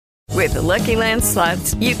With the Lucky Land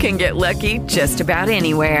Slots, you can get lucky just about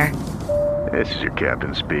anywhere. This is your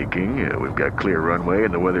captain speaking. We've got clear runway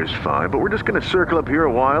and the weather's fine, but we're just going to circle up here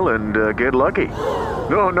a while and get lucky.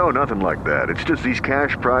 No, nothing like that. It's just these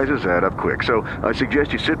cash prizes add up quick. So I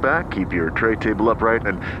suggest you sit back, keep your tray table upright,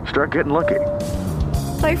 and start getting lucky.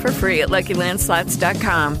 Play for free at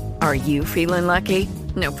LuckyLandSlots.com. Are you feeling lucky?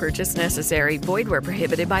 No purchase necessary. Void where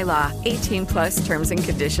prohibited by law. 18+ terms and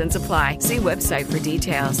conditions apply. See website for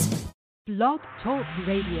details. Blog Talk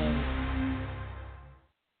Radio.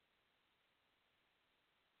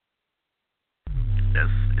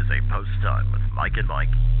 This is a Post Time with Mike and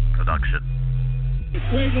Mike production.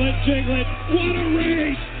 Wiglet, jiglet, what a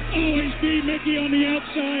race! Always be Mickey on the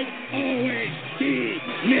outside. Always be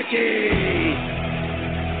Mickey.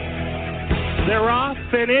 They're off,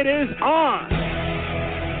 and it is on.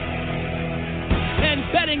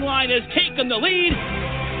 And Betting Line has taken the lead.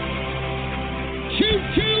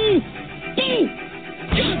 Choo-choo! Boom!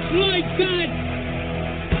 Just like that!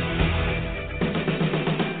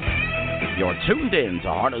 You're tuned in to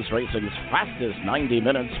Harness Racing's fastest 90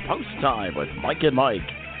 minutes Post Time with Mike and Mike,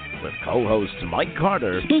 with co-host Mike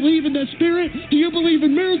Carter. Believe in the spirit? Do you believe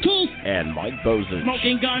in miracles? And Mike Bozich.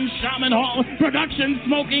 Smoking Gun, Shaman Hall, production,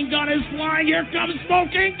 Smoking Gun is flying. Here comes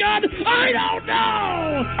Smoking Gun. I don't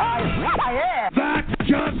know. That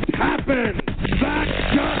just happened. That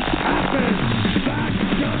just happened. That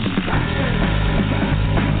just happened.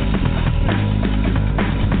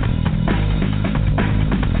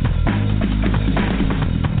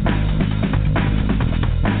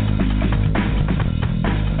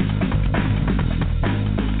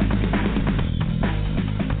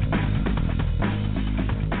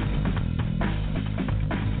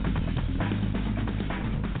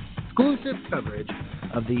 Exclusive coverage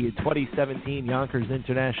of the 2017 Yonkers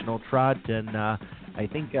International Trot, and I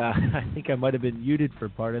think I might have been muted for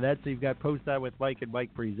part of that. So you've got Post Time with Mike and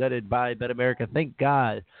Mike presented by BetAmerica. Thank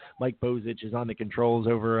God Mike Bozich is on the controls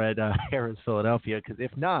over at Harris, Philadelphia, because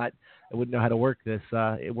if not, I wouldn't know how to work this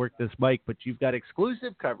mic. But you've got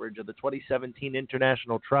exclusive coverage of the 2017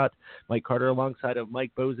 International Trot. Mike Carter alongside of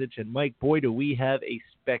Mike Bozich, and Mike, boy, do we have a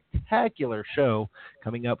spectacular show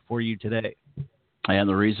coming up for you today. And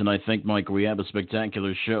the reason I think, Mike, we have a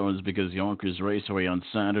spectacular show is because Yonkers Raceway on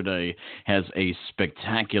Saturday has a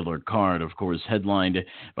spectacular card, of course, headlined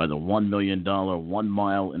by the $1 million 1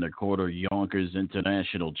 mile and a quarter Yonkers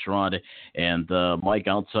International Trot. And, Mike,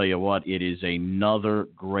 I'll tell you what, it is another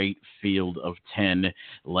great field of 10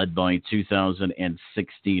 led by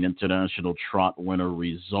 2016 International Trot winner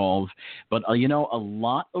Resolve. But, a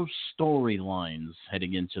lot of storylines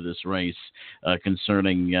heading into this race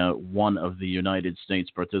concerning one of the United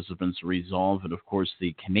States participants, Resolve, and of course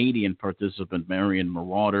the Canadian participant Marion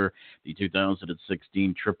Marauder, the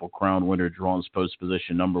 2016 Triple Crown winner, draws post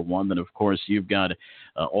position number 1. Then of course you've got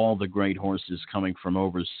all the great horses coming from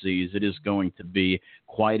overseas. It is going to be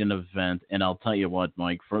quite an event, and I'll tell you what,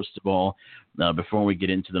 Mike, first of all, before we get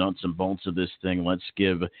into the nuts and bolts of this thing, let's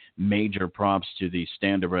give major props to the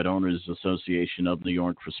Standardbred Owners Association of New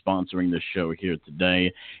York for sponsoring this show here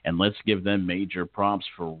today, and let's give them major props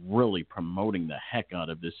for really promoting the heck out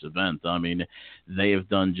of this event. I mean, they have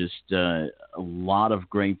done just a lot of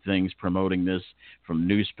great things promoting this, from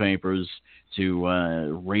newspapers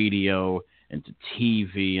to radio and to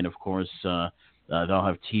TV, and of course they'll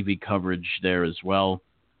have TV coverage there as well.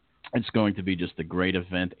 It's going to be just a great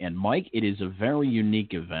event. And, Mike, it is a very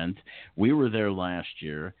unique event. We were there last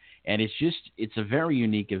year, and it's a very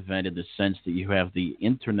unique event in the sense that you have the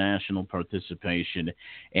international participation,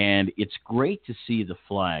 and it's great to see the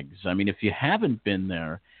flags. I mean, if you haven't been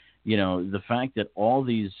there, the fact that all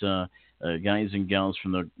these guys and gals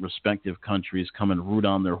from the respective countries come and root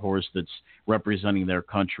on their horse that's representing their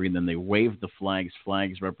country, and then they wave the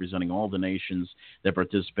flags representing all the nations that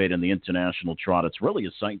participate in the International Trot. It's really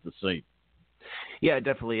a sight to see. Yeah, it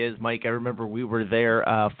definitely is, Mike. I remember we were there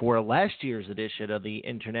for last year's edition of the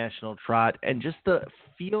International Trot, and just the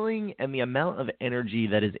feeling and the amount of energy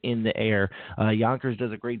that is in the air. Yonkers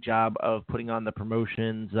does a great job of putting on the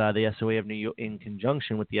promotions, the SOA of New York, in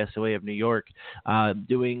conjunction with the SOA of New York,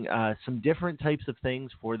 doing some different types of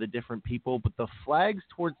things for the different people, but the flags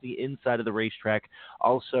towards the inside of the racetrack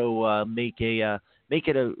also make it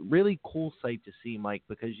a really cool sight to see, Mike,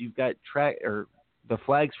 because you've got the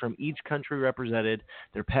flags from each country represented.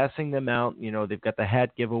 They're passing them out. They've got the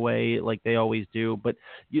hat giveaway like they always do. But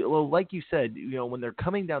like you said, when they're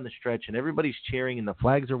coming down the stretch and everybody's cheering and the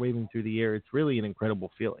flags are waving through the air, it's really an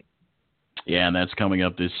incredible feeling. Yeah, and that's coming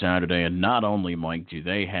up this Saturday. And not only, Mike, do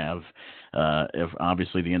they have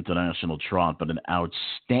obviously the International Trot, but an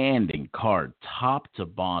outstanding card, top to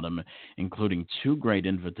bottom, including two great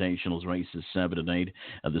invitationals, races 7 and 8.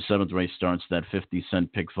 The 7th race starts that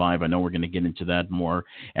 50-cent pick 5. I know we're going to get into that more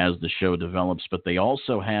as the show develops, but they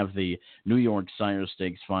also have the New York Sire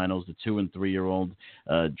Stakes finals. The 2- and 3-year-old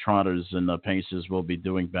trotters and paces will be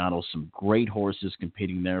doing battle. Some great horses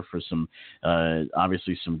competing there for some,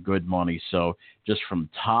 obviously some good money. So just from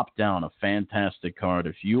top down, a fantastic card.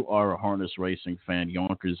 If you are a harness racing fan,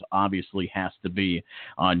 Yonkers obviously has to be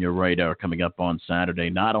on your radar coming up on Saturday,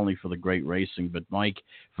 not only for the great racing, but Mike,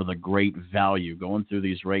 for the great value. Going through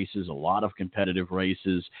these races, a lot of competitive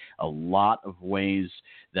races, a lot of ways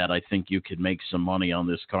that I think you could make some money on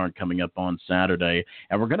this card coming up on Saturday.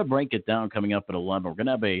 And we're going to break it down coming up at 11. We're going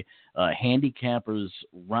to have a handicappers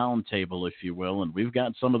round table, if you will, and we've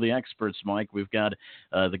got some of the experts, Mike. We've got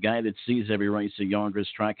the guy that sees every race at Yonkers,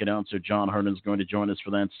 track announcer John Hernan, is going to join us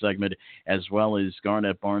for that segment, as well as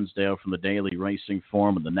Garnet Barnsdale from the Daily Racing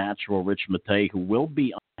Forum and the natural Rich Mattei, who will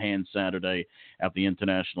be on hand Saturday at the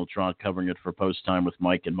International Trot, covering it for Post Time with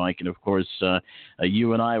Mike and Mike. And, of course,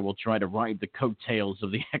 you and I will try to ride the coattails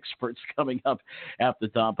of the experts coming up at the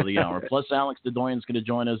top of the hour. Plus, Alex Dadoyan is going to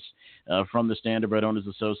join us from the Standardbred Owners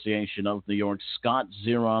Association of New York. Scott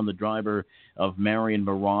Zeron, the driver of Marion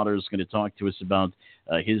Marauder, is going to talk to us about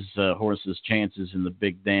his horse's chances in the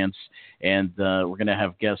big dance. And we're going to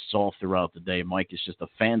have guests all throughout the day. Mike, it's just a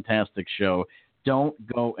fantastic show. Don't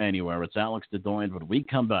go anywhere. It's Alex Dadoyan. When we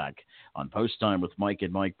come back on Post Time with Mike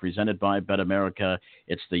and Mike, presented by BetAmerica,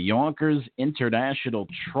 it's the Yonkers International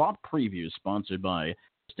Trot Preview, sponsored by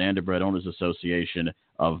Standardbred Owners Association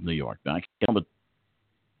of New York. Back.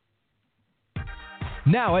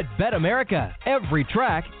 Now at BetAmerica, every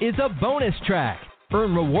track is a bonus track.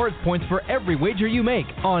 Earn rewards points for every wager you make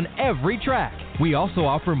on every track. We also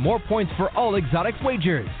offer more points for all exotic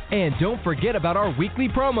wagers. And don't forget about our weekly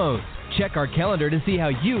promos. Check our calendar to see how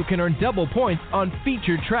you can earn double points on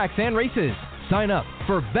featured tracks and races. Sign up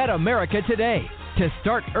for BetAmerica today to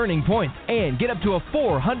start earning points and get up to a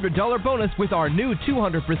 $400 bonus with our new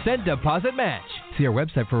 200% deposit match. See our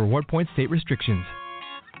website for reward points, state restrictions.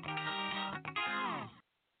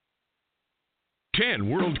 10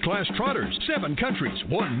 world-class trotters, 7 countries,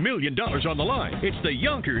 $1 million on the line. It's the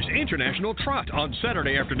Yonkers International Trot on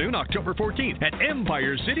Saturday afternoon, October 14th at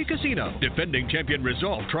Empire City Casino. Defending champion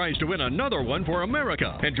Resolve tries to win another one for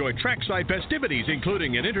America. Enjoy trackside festivities,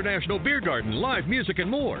 including an international beer garden, live music,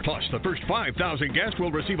 and more. Plus, the first 5,000 guests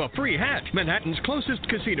will receive a free hat. Manhattan's closest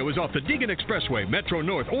casino is off the Deegan Expressway, Metro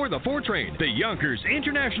North, or the 4 train. The Yonkers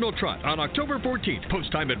International Trot on October 14th.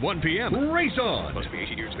 Post time at 1 p.m. Race on! Must be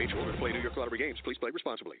 18 years of age in order to play New York Lottery games. Please play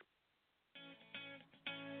responsibly.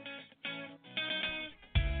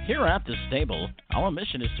 Here at the stable, our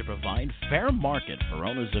mission is to provide fair market for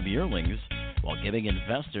owners of yearlings while giving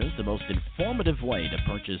investors the most informative way to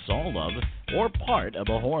purchase all of or part of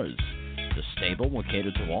a horse. The stable will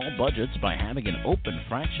cater to all budgets by having an open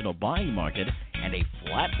fractional buying market and a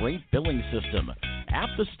flat rate billing system. At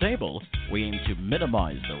the stable, we aim to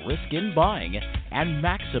minimize the risk in buying and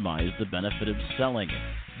maximize the benefit of selling.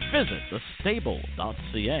 Visit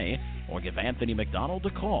thestable.ca or give Anthony McDonald a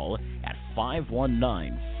call at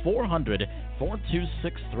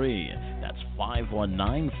 519-400-4263. That's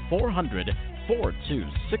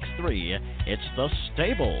 519-400-4263. It's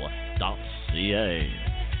thestable.ca.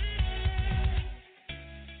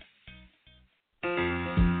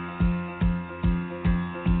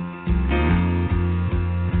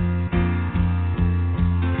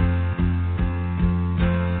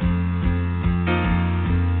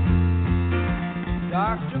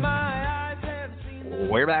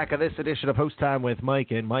 We're back on this edition of Post Time with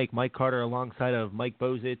Mike and Mike. Mike Carter alongside of Mike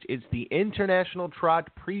Bozich. It's the International Trot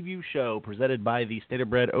Preview Show presented by the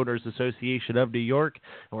Standardbred Owners Association of New York.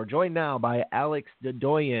 And we're joined now by Alex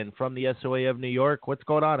Dadoyan from the SOA of New York. What's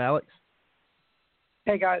going on, Alex?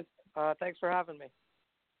 Hey, guys. Thanks for having me.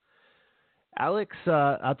 Alex,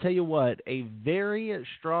 I'll tell you what, a very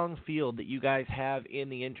strong field that you guys have in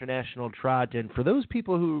the International Trot. And for those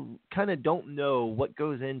people who kind of don't know what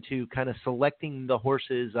goes into kind of selecting the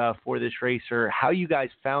horses for this race or how you guys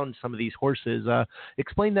found some of these horses,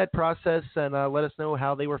 explain that process and let us know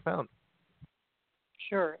how they were found.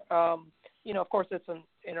 Sure. Of course, it's an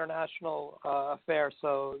international affair,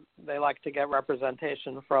 so they like to get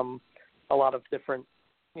representation from a lot of different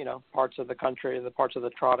parts of the country, the parts of the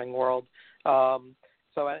trotting world. And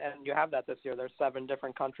you have that this year. There's 7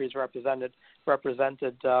 different countries represented.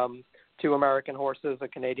 2 American horses, a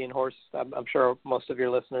Canadian horse. I'm sure most of your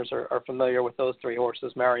listeners are familiar with those 3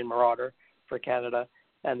 horses: Marion Marauder for Canada,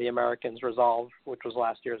 and the Americans Resolve, which was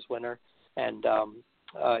last year's winner, and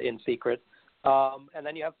in secret. And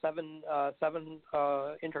then you have seven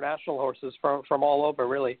international horses from all over,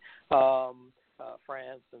 really.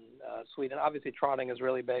 France and Sweden. Obviously, trotting is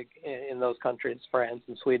really big in those countries, France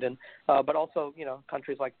and Sweden. But also,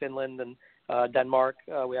 countries like Finland and Denmark.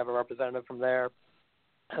 We have a representative from there,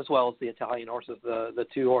 as well as the Italian horses. The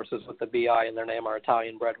two horses with the BI in their name are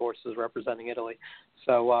Italian-bred horses representing Italy.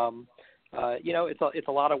 So, it's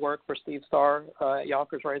a lot of work for Steve Starr at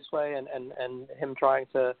Yonkers Raceway, and him trying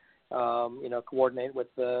to coordinate with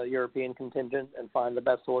the European contingent and find the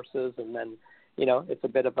best horses. And then, it's a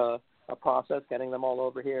bit of a process getting them all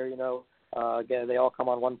over here. Again, they all come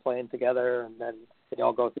on one plane together, and then they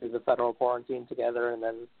all go through the federal quarantine together, and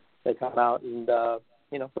then they come out and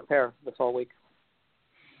prepare this whole week.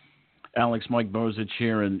 Alex, Mike Bozich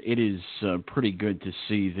here, and it is pretty good to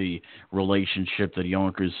see the relationship that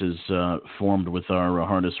Yonkers has formed with our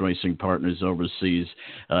harness racing partners overseas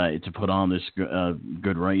to put on this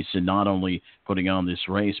good race, and not only putting on this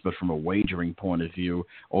race, but from a wagering point of view,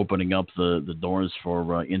 opening up the doors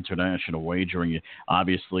for international wagering.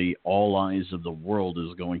 Obviously, all eyes of the world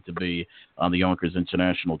is going to be on the Yonkers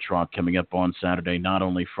International Trot coming up on Saturday, not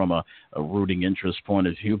only from a rooting interest point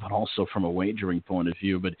of view, but also from a wagering point of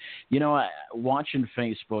view. But, watching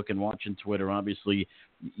Facebook and watching Twitter, obviously,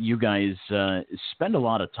 you guys spend a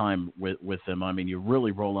lot of time with them. I mean, you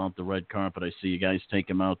really roll out the red carpet. I see you guys take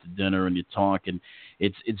them out to dinner and you talk, and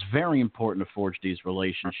it's very important to forge these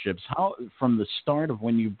relationships. How, from the start of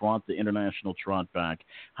when you brought the International Trot back,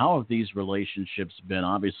 how have these relationships been?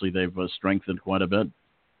 Obviously, they've strengthened quite a bit.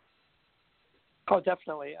 Oh,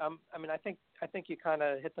 definitely. I think you kind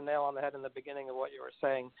of hit the nail on the head in the beginning of what you were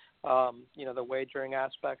saying. The wagering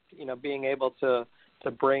aspect. Being able to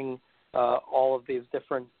bring all of these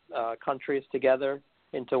different countries together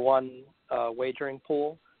into one wagering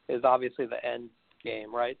pool is obviously the end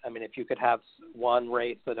game, right? I mean, if you could have one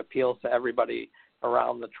race that appeals to everybody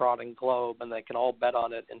around the trotting globe and they can all bet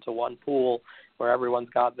on it into one pool where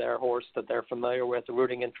everyone's got their horse that they're familiar with, the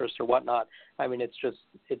rooting interest or whatnot. I mean, it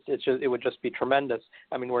would just be tremendous.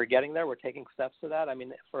 I mean, we're getting there. We're taking steps to that. I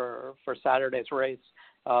mean, for Saturday's race,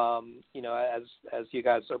 as you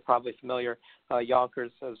guys are probably familiar,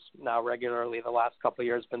 Yonkers has now regularly the last couple of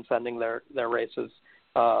years been sending their races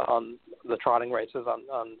on the trotting races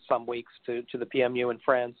on some weeks to the PMU in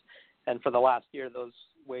France. And for the last year, those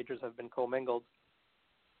wagers have been commingled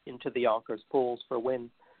into the Yonkers pools for win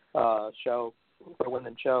and show.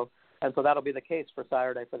 And so that'll be the case for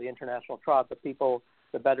Saturday for the International Trot.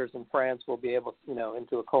 The bettors in France will be able,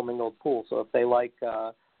 into a commingled pool. So if they like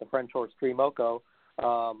the French horse Trimoco,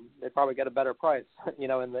 they probably get a better price, in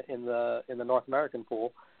the North American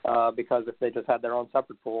pool, because if they just had their own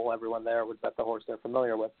separate pool, everyone there would bet the horse they're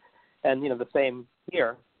familiar with. And the same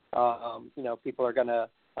here. People are going to.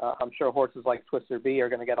 I'm sure horses like Twister B are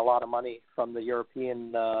going to get a lot of money from the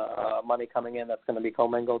European money coming in. That's going to be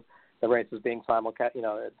commingled. The race is being simulcast.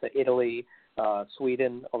 To Italy,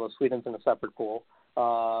 Sweden, although Sweden's in a separate pool.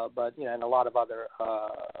 But and a lot of other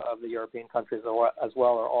of the European countries as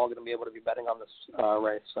well are all going to be able to be betting on this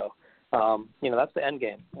race. So that's the end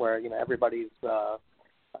game where everybody's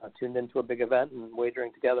tuned into a big event and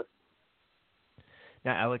wagering together.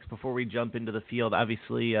 Now, Alex, before we jump into the field,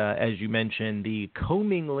 obviously, as you mentioned, the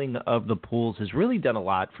commingling of the pools has really done a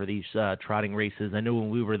lot for these trotting races. I know when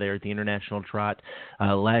we were there at the International Trot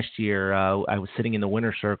last year, I was sitting in the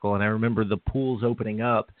winner's circle, and I remember the pools opening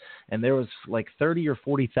up, and there was like 30 or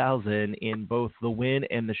 40,000 in both the win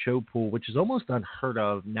and the show pool, which is almost unheard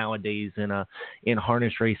of nowadays in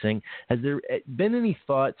harness racing. Has there been any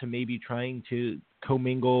thought to maybe trying to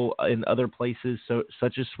commingle in other places,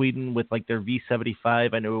 such as Sweden, with like their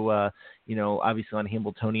V75? I know, obviously on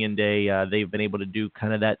Hambletonian Day, they've been able to do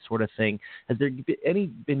kind of that sort of thing. Has there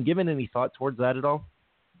been given any thought towards that at all?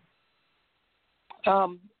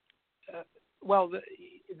 Well,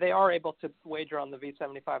 they are able to wager on the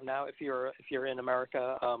V75 now if you're in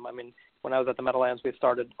America. When I was at the Meadowlands, we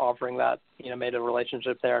started offering that, made a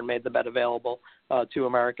relationship there and made the bet available to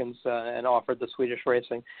Americans and offered the Swedish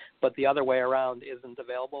racing. But the other way around isn't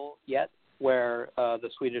available yet, where the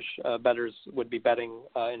Swedish bettors would be betting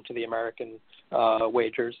into the American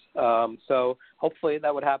wagers. So hopefully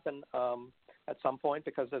that would happen at some point,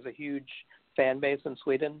 because there's a huge fan base in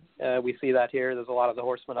Sweden. We see that here. There's a lot of the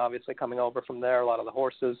horsemen obviously coming over from there, a lot of the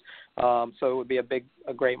horses. So it would be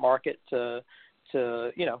a great market to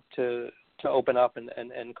open up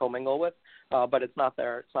and commingle with. But it's not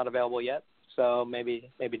there. It's not available yet. So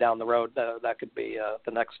maybe down the road that could be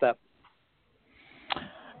the next step.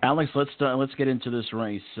 Alex, let's get into this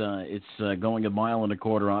race. It's going 1.25 miles,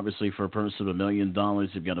 obviously, for a purse of $1 million.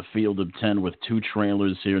 You've got a field of 10 with 2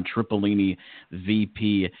 trailers here, Tripolini,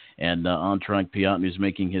 VP, and on-track Piatni, who's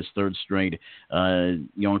making his 3rd straight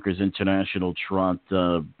Yonkers International Trot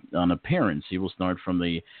on appearance. He will start from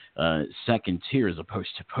the 2nd tier as opposed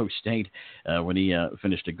to post 8 when he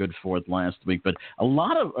finished a good 4th last week. But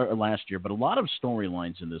last year, but a lot of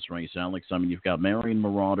storylines in this race, Alex. I mean, you've got Marion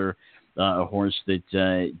Marauder, a horse that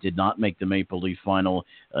did not make the Maple Leaf final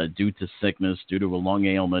due to sickness, due to a lung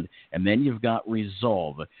ailment. And then you've got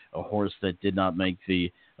Resolve, a horse that did not make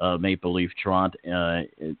the Maple Leaf Trot,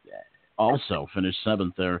 also finished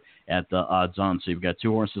 7th there at the odds-on. So you've got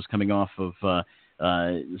 2 horses coming off of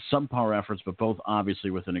some power efforts, but both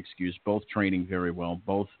obviously with an excuse, both training very well,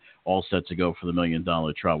 both all set to go for the $1 million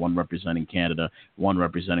trot, one representing Canada, one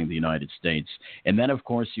representing the United States. And then, of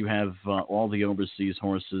course, you have all the overseas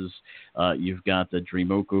horses. You've got the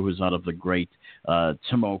Dreamuku, who's out of the great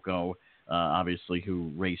Tomoko, obviously,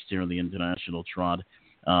 who raced here in the International Trot.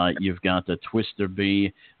 You've got the Twister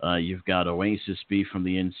B. You've got Oasis B from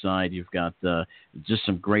the inside. You've got just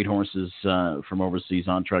some great horses from overseas.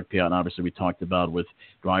 On-track Piat, obviously, we talked about with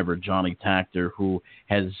driver Johnny Tactor, who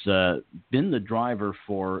has been the driver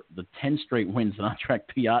for the 10 straight wins that On-track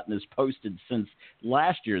Piat has posted since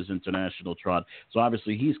last year's International Trot. So,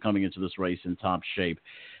 obviously, he's coming into this race in top shape.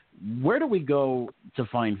 Where do we go to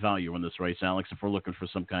find value in this race, Alex, if we're looking for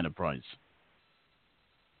some kind of price?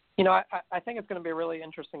 You know, I think it's going to be a really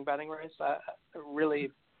interesting betting race.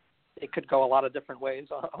 Really, it could go a lot of different ways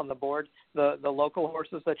on the board. The local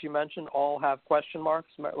horses that you mentioned all have question marks.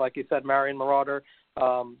 Like you said, Marion Marauder,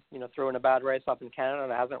 threw in a bad race up in Canada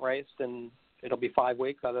and hasn't raced, and it'll be 5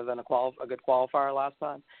 weeks other than a good qualifier last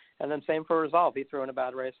time. And then same for Resolve. He threw in a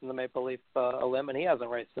bad race in the Maple Leaf Elim, and he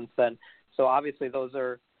hasn't raced since then. So obviously those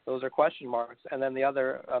are question marks. And then the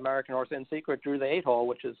other American horse, In Secret, drew the 8-hole,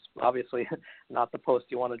 which is obviously not the post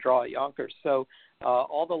you want to draw at Yonkers. So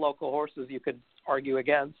all the local horses you could argue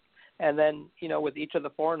against. And then, with each of the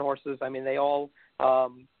foreign horses, I mean, they all,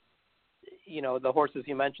 the horses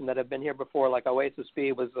you mentioned that have been here before, like Oasis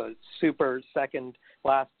B was a super 2nd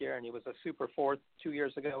last year, and he was a super 4th 2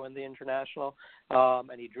 years ago in the International,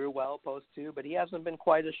 and he drew well post 2, but he hasn't been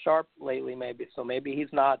quite as sharp lately maybe. So maybe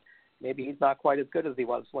he's not quite as good as he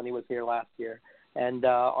was when he was here last year. And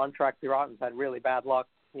On-Track Piraten's had really bad luck,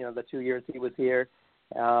 the 2 years he was here.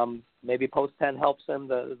 Maybe post 10 helps him.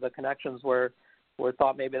 The connections were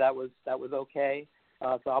thought maybe that was okay.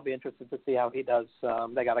 So I'll be interested to see how he does.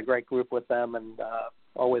 They got a great group with them, and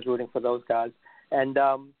always rooting for those guys. And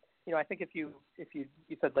I think if you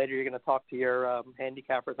said later you're going to talk to your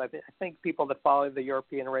handicappers, I think people that follow the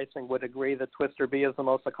European racing would agree that Twister B is the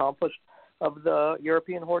most accomplished of the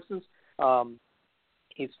European horses.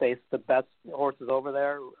 He's faced the best horses over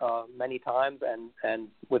there many times, and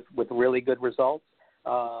with really good results.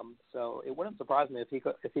 So it wouldn't surprise me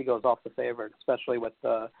if he goes off the favorite, especially with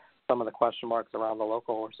some of the question marks around the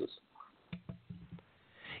local horses.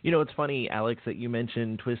 It's funny, Alex, that you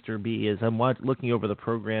mentioned Twister B. As I'm looking over the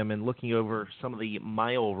program and looking over some of the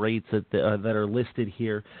mile rates that are listed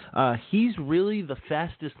here, he's really the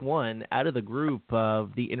fastest one out of the group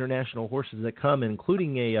of the international horses that come,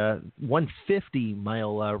 including a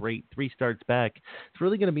 150-mile rate, 3 starts back. It's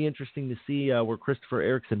really going to be interesting to see where Christopher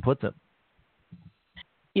Erickson puts him.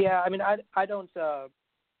 Yeah, I mean, I don't.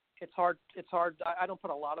 It's hard. I don't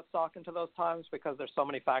put a lot of stock into those times because there's so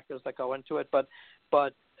many factors that go into it. But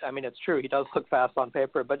I mean, it's true. He does look fast on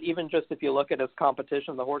paper. But even just if you look at his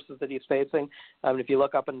competition, the horses that he's facing, I mean, if you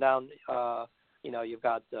look up and down, you've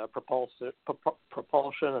got Propulsion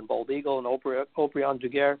and Bold Eagle and Aubryon du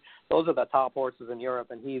Guer. Those are the top horses in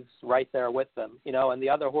Europe, and he's right there with them. And the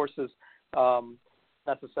other horses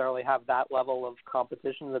necessarily have that level of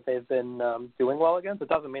competition that they've been doing well against. It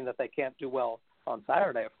doesn't mean that they can't do well on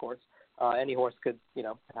Saturday, of course. Any horse could,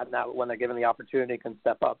 when they're given the opportunity, can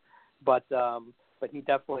step up. But he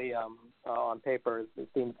definitely, on paper,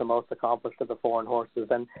 seems the most accomplished of the foreign horses.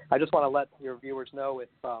 And I just want to let your viewers know if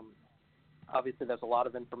obviously there's a lot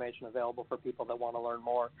of information available for people that want to learn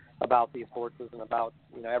more about these horses and about,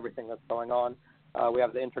 everything that's going on. We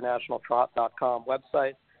have the internationaltrot.com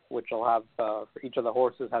website, which will have, for each of the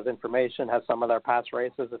horses, has information, has some of their past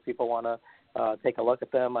races if people want to take a look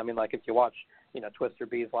at them. I mean, like if you watch, Twister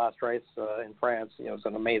B's last race in France, it's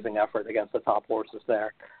an amazing effort against the top horses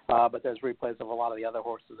there. But there's replays of a lot of the other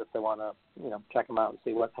horses if they want to, check them out and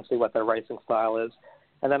see what their racing style is.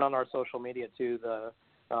 And then on our social media too,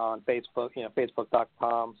 on Facebook,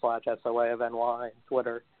 Facebook.com/SOA of NY,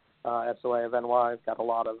 Twitter, SOA of NY. Got a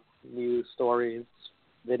lot of news stories,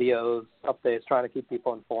 videos, updates, trying to keep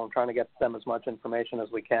people informed, trying to get them as much information as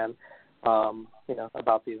we can,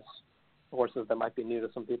 about these horses that might be new to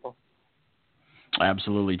some people.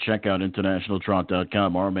 Absolutely. Check out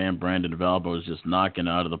internationaltrot.com. Our man Brandon Valbo is just knocking it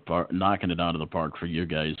out of the park for you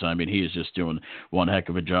guys. I mean, he is just doing one heck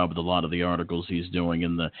of a job with a lot of the articles he's doing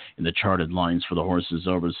in the charted lines for the horses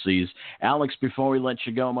overseas. Alex, before we let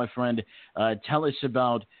you go, my friend, tell us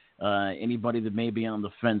about anybody that may be on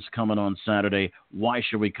the fence coming on Saturday. Why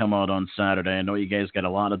should we come out on Saturday? I know you guys got a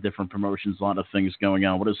lot of different promotions, a lot of things going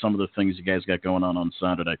on. What are some of the things you guys got going on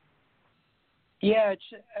Saturday? Yeah,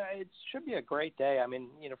 it should be a great day. I mean,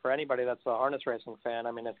 for anybody that's a harness racing fan,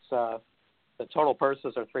 I mean, it's the total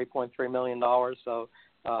purses are $3.3 million, so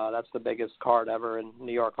that's the biggest card ever in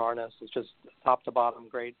New York harness. It's just top to bottom,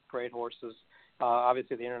 great horses.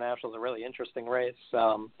 Obviously, the International is a really interesting race.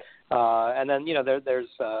 And then, there's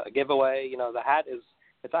a giveaway. The hat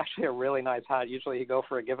it's actually a really nice hat. Usually you go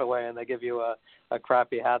for a giveaway and they give you a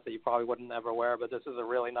crappy hat that you probably wouldn't ever wear, but this is a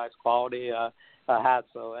really nice quality hat,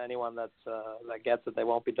 so anyone that gets it, they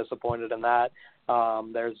won't be disappointed in that.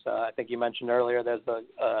 There's, I think you mentioned earlier, there's the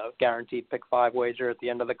guaranteed pick 5 wager at the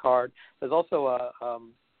end of the card. There's also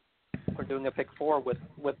we're doing a pick 4 with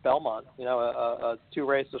Belmont. 2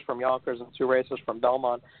 races from Yonkers and 2 races from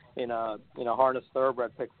Belmont in a harness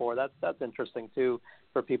thoroughbred pick 4. That's interesting too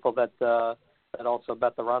for people that also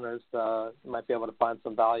bet the runners. You might be able to find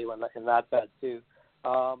some value in that bet too.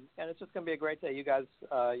 And it's just going to be a great day. You guys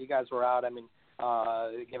were out. I mean,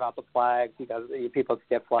 give out the flags. People can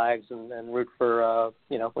get flags and root for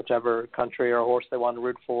whichever country or horse they want to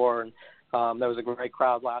root for. And there was a great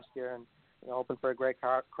crowd last year, and hoping for a great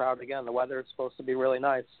crowd again. The weather is supposed to be really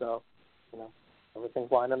nice, so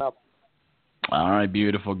everything's lining up. All right,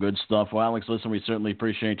 beautiful, good stuff. Well, Alex, listen, we certainly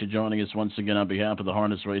appreciate you joining us once again on behalf of the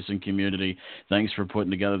harness racing community. Thanks for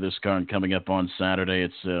putting together this card coming up on Saturday.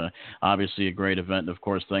 It's obviously a great event, and, of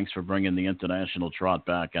course, thanks for bringing the International Trot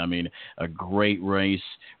back. I mean, a great race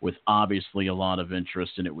with obviously a lot of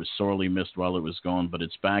interest, and it was sorely missed while it was gone, but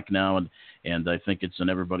it's back now, and I think it's in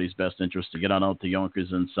everybody's best interest to get on out to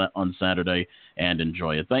Yonkers on Saturday and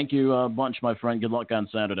enjoy it. Thank you a bunch, my friend. Good luck on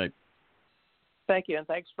Saturday. Thank you, and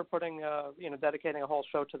thanks for putting, dedicating a whole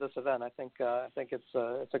show to this event. I think it's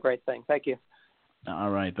a great thing. Thank you. All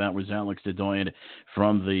right, that was Alex Dadoyan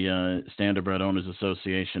from the Standardbred Owners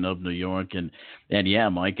Association of New York, and yeah,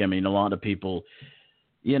 Mike. I mean, a lot of people,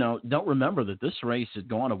 don't remember that this race had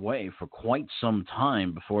gone away for quite some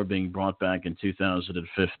time before being brought back in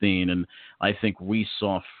 2015, and I think we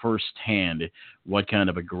saw firsthand what kind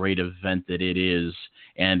of a great event that it is,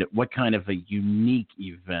 and what kind of a unique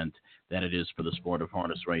event that it is for the sport of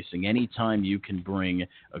harness racing. Anytime you can bring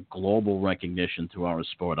a global recognition to our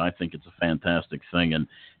sport, I think it's a fantastic thing, and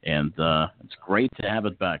it's great to have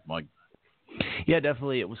it back, Mike. Yeah,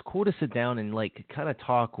 definitely. It was cool to sit down and kind of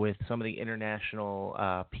talk with some of the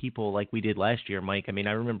international people like we did last year, Mike. I mean,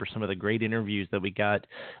 I remember some of the great interviews that we got.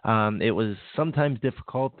 It was sometimes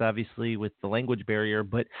difficult, obviously, with the language barrier,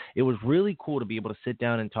 but it was really cool to be able to sit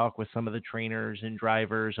down and talk with some of the trainers and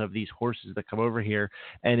drivers of these horses that come over here.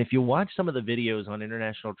 And if you watch some of the videos on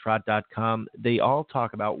internationaltrot.com, they all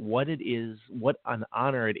talk about what it is, what an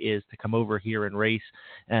honor it is to come over here and race.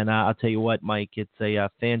 And I'll tell you what, Mike, it's a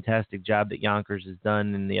fantastic job that Yonkers has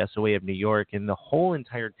done in the SOA of New York and the whole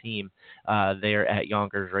entire team there at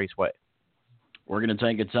Yonkers Raceway. We're going to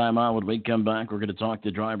take a time out. When we come back, we're going to talk to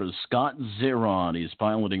driver Scott Zeron. He's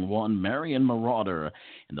piloting one Marion Marauder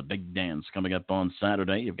in the big dance coming up on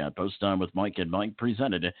Saturday. You've got Post Time with Mike and Mike,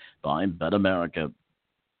 presented by BetAmerica.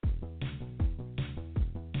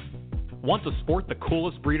 Want to sport the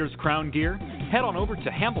coolest Breeders Crown gear? Head on over to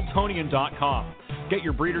Hambletonian.com. Get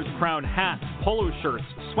your Breeders Crown hats, polo shirts,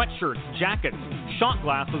 sweatshirts, jackets, shot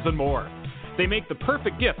glasses, and more. They make the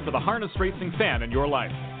perfect gift for the harness racing fan in your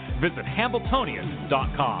life. Visit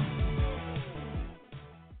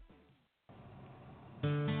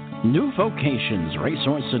Hambletonian.com. New Vocations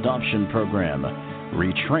Racehorse Adoption Program.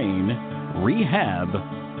 Retrain, rehab,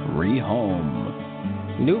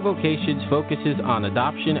 rehome. New Vocations focuses on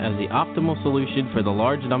adoption as the optimal solution for the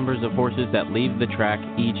large numbers of horses that leave the track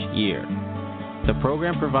each year. The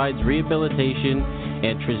program provides rehabilitation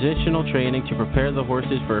and transitional training to prepare the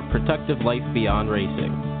horses for a productive life beyond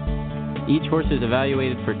racing. Each horse is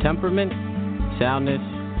evaluated for temperament, soundness,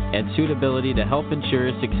 and suitability to help ensure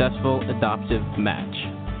a successful adoptive match.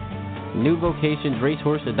 New Vocations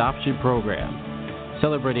Racehorse Adoption Program,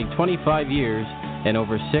 celebrating 25 years and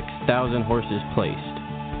over 6,000 horses placed.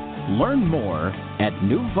 Learn more at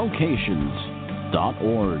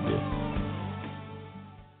newvocations.org.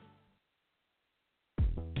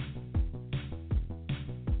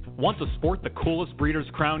 Want to sport the coolest Breeders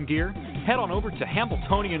Crown gear? Head on over to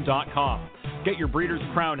Hambletonian.com. Get your Breeders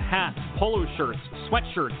Crown hats, polo shirts,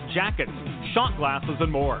 sweatshirts, jackets, shot glasses,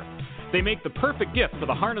 and more. They make the perfect gift for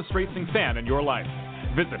the harness racing fan in your life.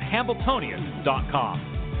 Visit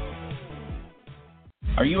Hambletonian.com.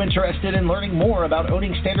 Are you interested in learning more about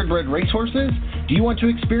owning standardbred racehorses? Do you want to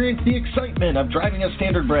experience the excitement of driving a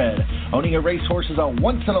standardbred? Owning a racehorse is a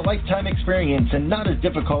once-in-a-lifetime experience and not as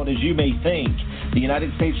difficult as you may think. The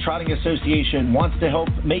United States Trotting Association wants to help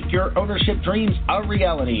make your ownership dreams a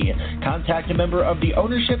reality. Contact a member of the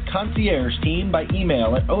Ownership Concierge team by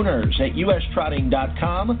email at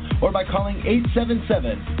owners@ustrotting.com or by calling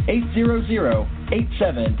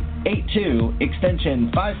 877-800-8782,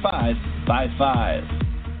 extension 5555.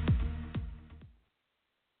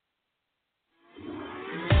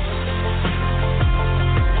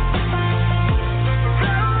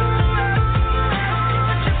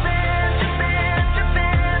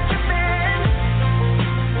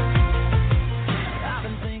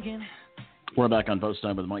 We're back on Post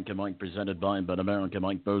Time with Mike and Mike, presented by BetAmerica.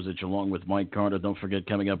 Mike Bozich along with Mike Carter. Don't forget,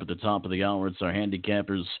 coming up at the top of the hour, it's our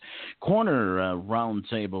Handicappers Corner Round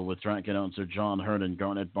Table with track announcer John Hernan,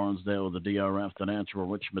 Garnet Barnsdale, the DRF, the Natural,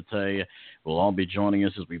 Rich Mattei will all be joining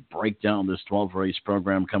us as we break down this 12-race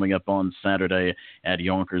program coming up on Saturday at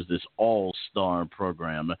Yonkers, this all-star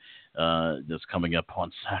program. That's coming up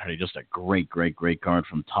on Saturday. Just a great card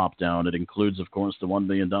from top down. It includes, of course, the $1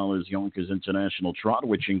 million Yonkers International Trot,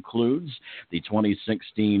 which includes the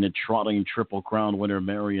 2016 Trotting Triple Crown winner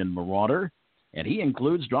Marion Marauder, and he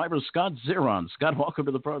includes driver Scott Zeron. Scott, welcome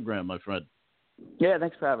to the program, my friend. Yeah,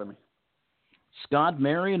 thanks for having me. Scott,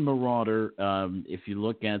 Marion Marauder, if you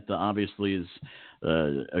look at obviously is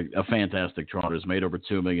a fantastic trotter. Has made over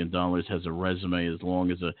 $2 million, has a resume as long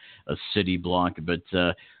as a city block. But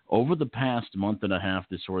over the past month and a half,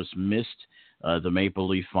 this horse missed the Maple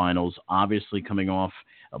Leaf Finals, obviously coming off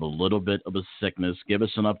of a little bit of a sickness. Give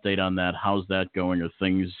us an update on that. How's that going? Are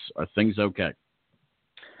things okay?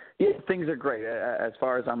 Yeah, things are great. As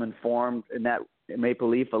far as I'm informed, in that Maple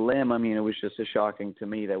Leaf a limb, I mean, it was just as shocking to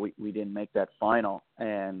me that we didn't make that final.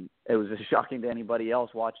 And it was as shocking to anybody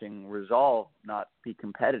else watching Resolve not be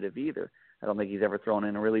competitive either. I don't think he's ever thrown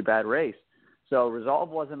in a really bad race. So Resolve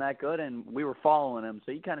wasn't that good, and we were following him.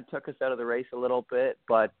 So he kind of took us out of the race a little bit,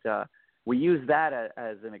 but we used that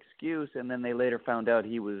as an excuse, and then they later found out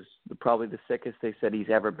he was probably the sickest they said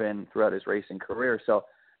he's ever been throughout his racing career. So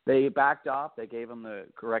they backed off. They gave him the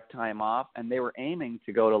correct time off, and they were aiming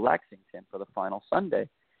to go to Lexington for the final Sunday.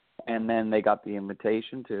 And then they got the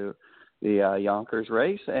invitation to the Yonkers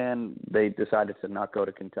race, and they decided to not go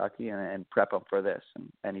to Kentucky and prep him for this.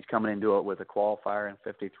 And he's coming into it with a qualifier in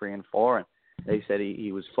 53-4, and they said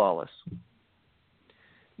he was flawless.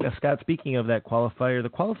 Now, Scott, speaking of that qualifier, the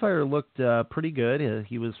qualifier looked pretty good.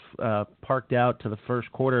 He was parked out to the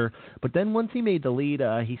first quarter, but then once he made the lead,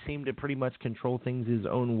 he seemed to pretty much control things his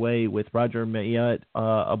own way with Roger Mayotte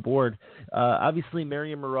aboard. Obviously,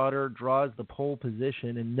 Marion Marauder draws the pole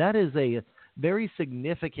position, and that is a very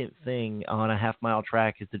significant thing on a half-mile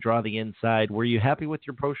track, is to draw the inside. Were you happy with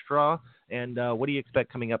your post draw, and what do you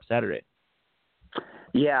expect coming up Saturday?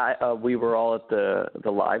 Yeah, we were all at the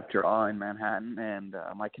live draw in Manhattan, and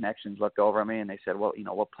my connections looked over at me, and they said, well,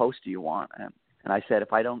 what post do you want? And I said,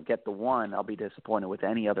 if I don't get the one, I'll be disappointed with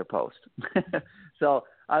any other post. So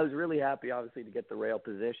I was really happy, obviously, to get the rail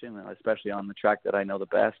position, especially on the track that I know the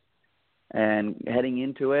best. And heading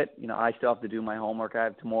into it, I still have to do my homework. I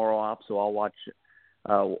have tomorrow off, so I'll watch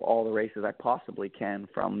all the races I possibly can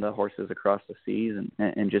from the horses across the seas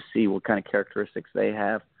and just see what kind of characteristics they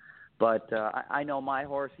have. But I know my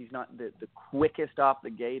horse, he's not the quickest off the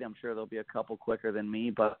gate. I'm sure there'll be a couple quicker than me,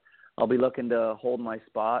 but I'll be looking to hold my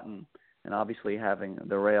spot, and obviously having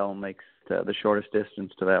the rail makes the shortest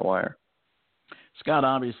distance to that wire. Scott,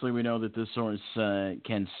 obviously we know that this horse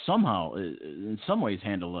can somehow, in some ways,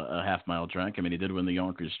 handle a half-mile track. I mean, he did win the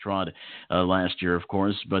Yonkers Trot last year, of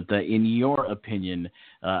course. But in your opinion,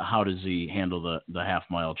 how does he handle the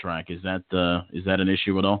half-mile track? Is that an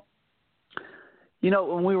issue at all?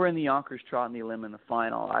 When we were in the Yonkers Trot in the Elim in the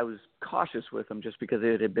final, I was cautious with him just because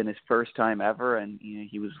it had been his first time ever, and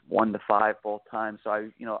he was 1-5 both times.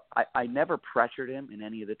 So I never pressured him in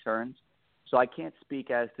any of the turns. So I can't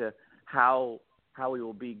speak as to how he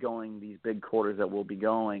will be going these big quarters that we'll be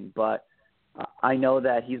going, but I know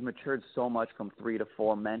that he's matured so much from 3 to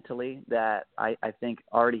 4 mentally that I think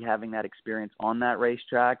already having that experience on that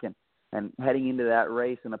racetrack and heading into that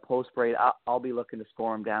race in the post-parade, I'll be looking to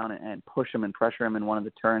score him down and push him and pressure him in one of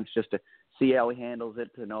the turns just to see how he handles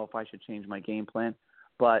it, to know if I should change my game plan.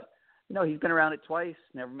 But, he's been around it twice,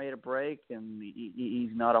 never made a break, and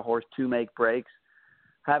he's not a horse to make breaks.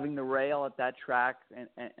 having the rail at that track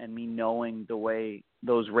and me knowing the way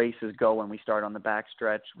those races go when we start on the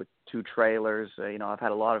backstretch with two trailers, I've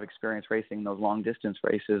had a lot of experience racing those long distance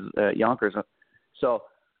races at Yonkers. So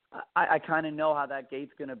I kind of know how that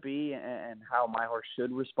gate's going to be and how my horse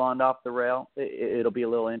should respond off the rail. It'll be a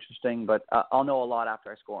little interesting, but I'll know a lot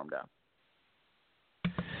after I score him down.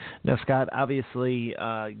 Now, Scott, obviously,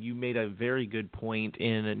 you made a very good point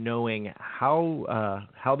in knowing how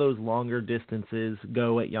those longer distances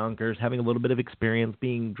go at Yonkers, having a little bit of experience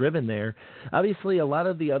being driven there. Obviously, a lot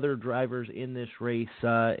of the other drivers in this race,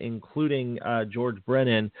 including George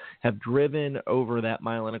Brennan, have driven over that 1.25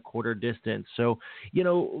 mile distance. So,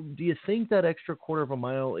 do you think that extra quarter of a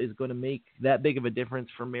mile is going to make that big of a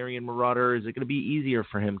difference for Marion Marauder? Is it going to be easier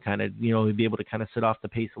for him kind of, be able to kind of sit off the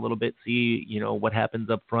pace a little bit, see, what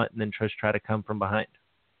happens up front, and then try to come from behind?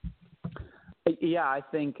 Yeah, I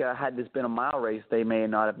think had this been a mile race, they may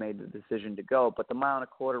not have made the decision to go. But the 1.25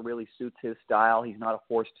 mile really suits his style. He's not a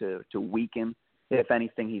horse to weaken. If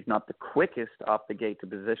anything, he's not the quickest off the gate to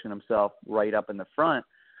position himself right up in the front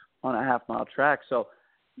on a 1/2 mile track. So,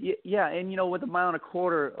 yeah, and with a 1.25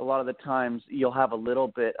 miles, a lot of the times you'll have a little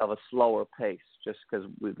bit of a slower pace just because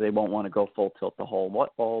they won't want to go full tilt the whole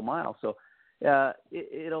mile. So,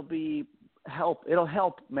 it'll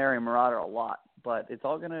help Marion Marauder a lot, but it's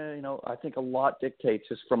all going to, I think a lot dictates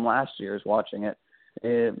just from last year's watching it.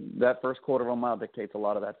 That first quarter of a mile dictates a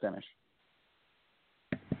lot of that finish.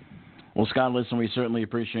 Well, Scott, listen, we certainly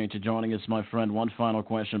appreciate you joining us, my friend. One final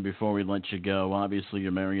question before we let you go. Obviously,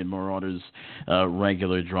 you're Marion Marauder's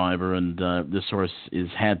regular driver, and this horse has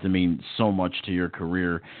had to mean so much to your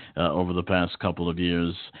career over the past couple of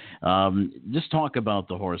years. Just talk about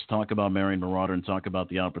the horse, talk about Marion Marauder, and talk about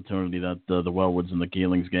the opportunity that the Wellwoods and the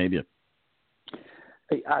Keelings gave you.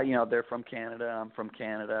 They're from Canada. I'm from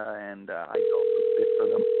Canada, and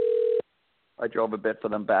I drove a bit for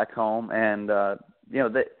them back home, and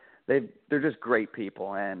they're just great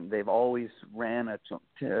people, and they've always ran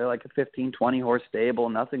like a 15, 20 horse stable,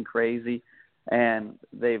 nothing crazy, and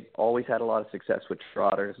they've always had a lot of success with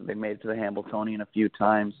trotters. They made it to the Hambletonian a few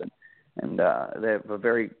times, and they have a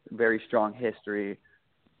very, very strong history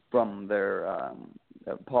from their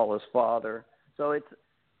Paula's father. So it's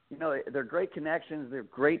they're great connections. They're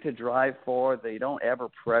great to drive for. They don't ever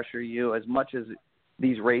pressure you as much as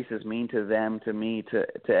these races mean to them, to me,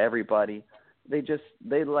 to everybody.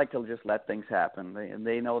 They like to just let things happen.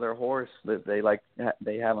 They know their horse. They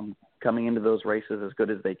have them coming into those races as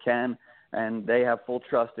good as they can, and they have full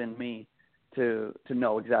trust in me to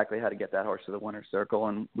know exactly how to get that horse to the winner's circle.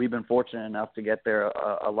 And we've been fortunate enough to get there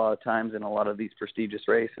a lot of times in a lot of these prestigious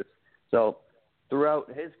races. So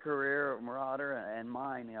throughout his career, Marauder and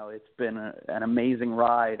mine, it's been an amazing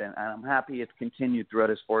ride, and I'm happy it's continued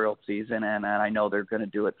throughout his 4-year-old season, and I know they're going to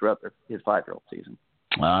do it throughout his 5-year-old season.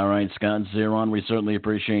 All right, Scott Zeron, we certainly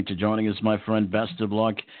appreciate you joining us, my friend. Best of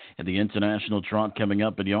luck at the International Trot coming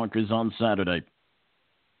up at Yonkers on Saturday.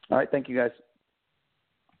 All right, thank you, guys.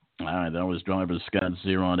 All right, that was driver Scott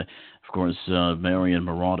Zeron, of course, Marion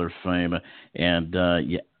Marauder fame. And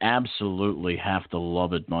you absolutely have to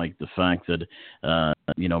love it, Mike, the fact that,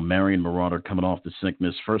 Marion Marauder coming off the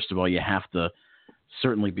sickness. First of all, you have to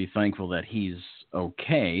certainly be thankful that he's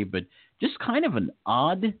okay, but just kind of an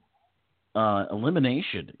odd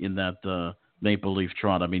elimination in that Maple Leaf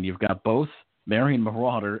Trot. I mean, you've got both Marion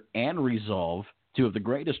Marauder and Resolve, two of the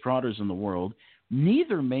greatest trotters in the world.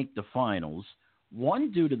 Neither make the finals,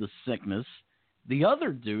 one due to the sickness, the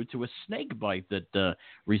other due to a snake bite that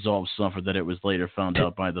Resolve suffered that it was later found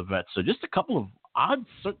out by the vet. So just a couple of odd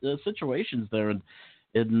situations there in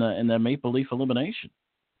the Maple Leaf elimination.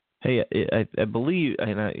 Hey, I believe,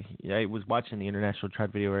 and I was watching the International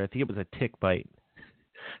Trot video where I think it was a tick bite.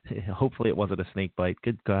 Hopefully it wasn't a snake bite.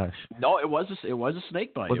 Good gosh. No, it was a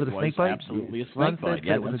snake bite. Was it a snake bite? Absolutely a snake bite.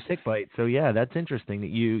 Yeah, it was a tick bite. So yeah, that's interesting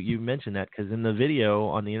that you mentioned that, because in the video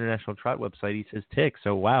on the International Trot website he says tick.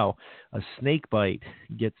 So wow, a snake bite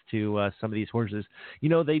gets to some of these horses.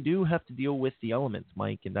 They do have to deal with the elements,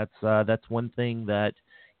 Mike, and that's one thing that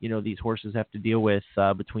these horses have to deal with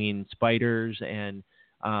between spiders and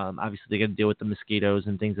obviously they got to deal with the mosquitoes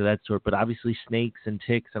and things of that sort, but obviously snakes and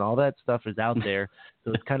ticks and all that stuff is out there.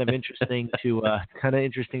 So it's kind of interesting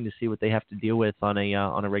to see what they have to deal with on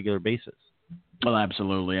a regular basis. Well,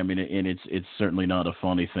 absolutely. I mean, and it's certainly not a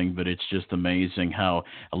funny thing, but it's just amazing how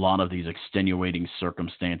a lot of these extenuating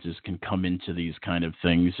circumstances can come into these kind of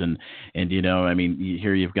things. And I mean,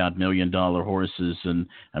 here you've got $1 million horses, and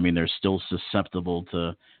I mean, they're still susceptible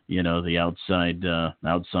to the outside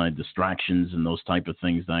distractions and those type of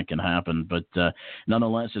things that can happen. But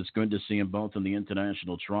nonetheless, it's good to see them both in the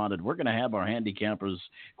International Trot. And we're going to have our Handicappers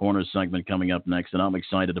Corner segment coming up next, and I'm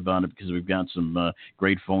excited about it because we've got some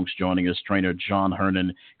great folks joining us. Trainer John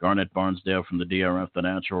Hernan, Garnet Barnsdale from the DRF, the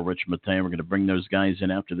Natural, Rich Mattei. We're going to bring those guys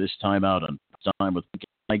in after this timeout on Time with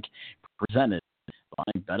Mike, presented by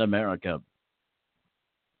BetAmerica.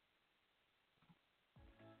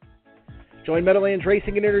 Join Meadowlands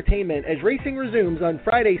Racing and Entertainment as racing resumes on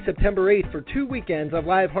Friday, September 8th for 2 weekends of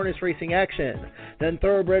live harness racing action. Then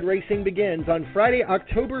thoroughbred racing begins on Friday,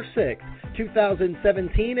 October 6th,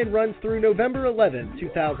 2017 and runs through November 11th,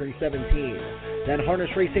 2017. Then harness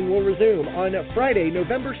racing will resume on Friday,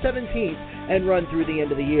 November 17th and run through the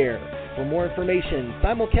end of the year. For more information,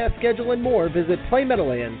 simulcast schedule and more, visit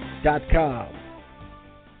playmeadowlands.com.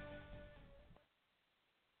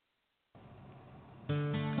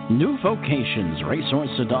 New Vocations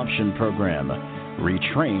Racehorse Adoption Program.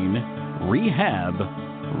 Retrain, rehab,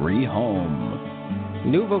 rehome.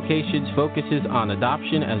 New Vocations focuses on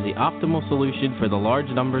adoption as the optimal solution for the large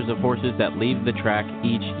numbers of horses that leave the track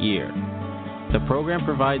each year. The program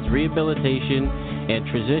provides rehabilitation and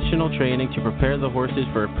transitional training to prepare the horses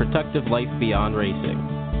for a productive life beyond racing.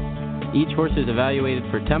 Each horse is evaluated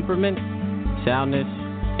for temperament, soundness,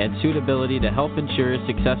 and suitability to help ensure a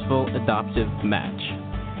successful adoptive match.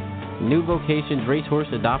 New Vocations Racehorse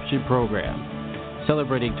Adoption Program,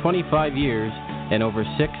 celebrating 25 years and over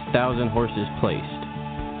 6,000 horses placed.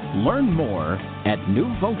 Learn more at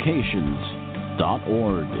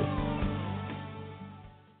newvocations.org.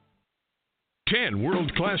 10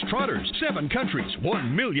 world-class trotters, 7 countries,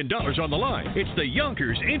 $1 million on the line. It's the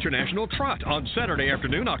Yonkers International Trot on Saturday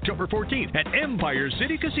afternoon, October 14th at Empire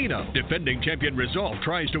City Casino. Defending champion Resolve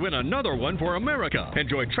tries to win another one for America.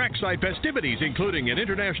 Enjoy trackside festivities, including an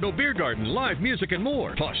international beer garden, live music, and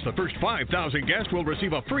more. Plus, the first 5,000 guests will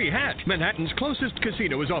receive a free hat. Manhattan's closest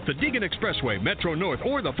casino is off the Deegan Expressway, Metro North,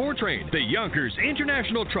 or the 4 train. The Yonkers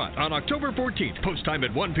International Trot on October 14th. Post time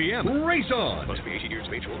at 1 p.m. Race on! Must be 18 years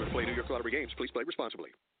of age or older to play New York Lottery games. Please play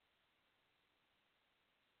responsibly.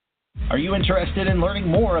 Are you interested in learning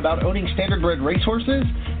more about owning standardbred racehorses?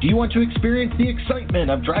 Do you want to experience the excitement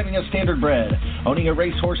of driving a standardbred? Owning a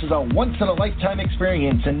racehorse is a once-in-a-lifetime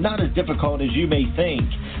experience and not as difficult as you may think.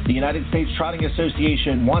 The United States Trotting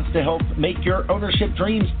Association wants to help make your ownership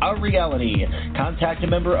dreams a reality. Contact a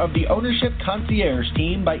member of the Ownership Concierge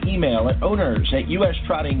team by email at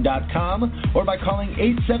owners@ustrotting.com or by calling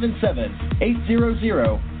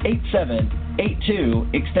 877-800-8782,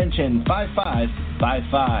 extension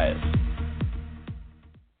 5555.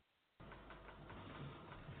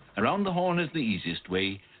 Around the horn is the easiest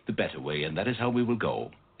way, the better way, and that is how we will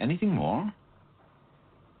go. Anything more?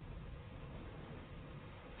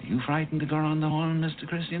 Are you frightened to go around the horn, Mr.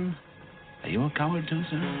 Christian? Are you a coward too,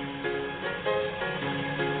 sir?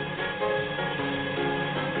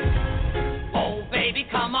 Oh, baby,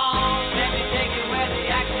 come on, let me take you where the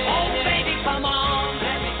action is. Oh, baby, come on,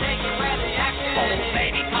 let me take you where the action is. Oh,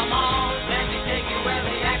 baby, come on, let me take you where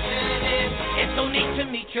the action is. It's so neat to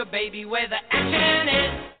meet your baby where the action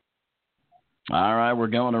is. All right, we're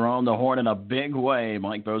going around the horn in a big way.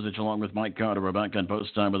 Mike Bozich along with Mike Carter. We're back on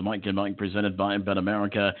Post Time with Mike and Mike, presented by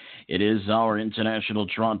BetAmerica. It is our International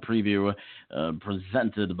Trot Preview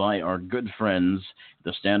presented by our good friends,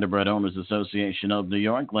 the Standardbred Owners Association of New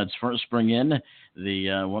York. Let's first bring in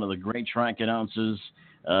the one of the great track announcers,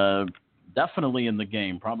 definitely in the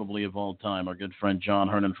game, probably of all time, our good friend John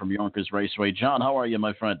Hernan from Yonkers Raceway. John, how are you,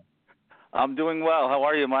 my friend? I'm doing well. How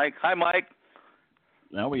are you, Mike? Hi, Mike.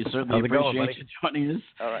 Well, we certainly appreciate you joining us.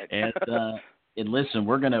 All right. And listen,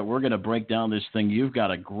 we're gonna break down this thing. You've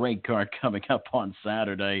got a great card coming up on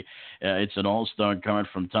Saturday. It's an all-star card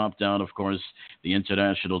from top down, of course. The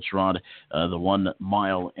International Trot, the 1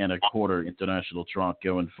 mile and a quarter International Trot,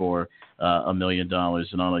 going for $1 million.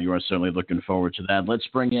 And I know you are certainly looking forward to that. Let's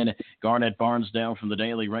bring in Garnet Barnsdale from the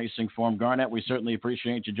Daily Racing Form. Garnet, we certainly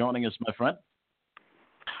appreciate you joining us, my friend.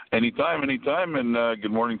 Anytime, and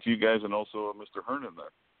good morning to you guys, and also Mr. Hernan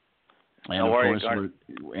there. And of course,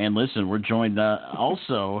 we're joined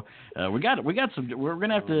also. We're gonna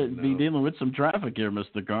have to be dealing with some traffic here,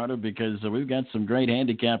 Mr. Carter, because we've got some great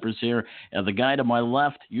handicappers here. The guy to my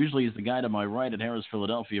left usually is the guy to my right at Harris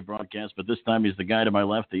Philadelphia broadcast, but this time he's the guy to my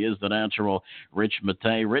left. He is the natural, Rich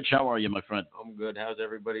Mattei. Rich, how are you, my friend? I'm good. How's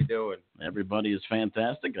everybody doing? Everybody is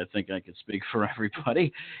fantastic. I think I can speak for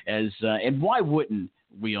everybody. And why wouldn't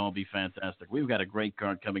we all be fantastic. We've got a great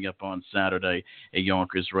card coming up on Saturday at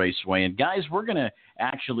Yonkers Raceway. And, guys, we're going to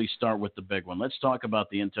actually start with the big one. Let's talk about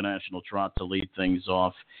the International Trot to lead things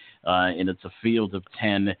off. And it's a field of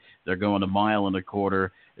 10. They're going a mile and a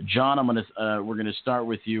quarter. John, we're going to start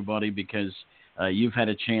with you, buddy, because you've had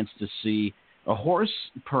a chance to see a horse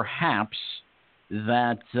perhaps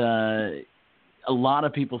that a lot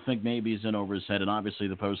of people think maybe he's in over his head, and obviously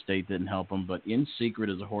the post date didn't help him, but In Secret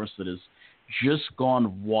is a horse that has just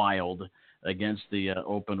gone wild against the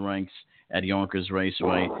open ranks at Yonkers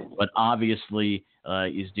Raceway, but obviously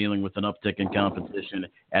he's dealing with an uptick in competition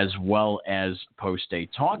as well as post date.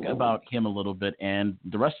 Talk about him a little bit and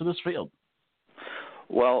the rest of this field.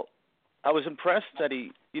 Well, I was impressed that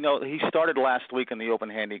he started last week in the Open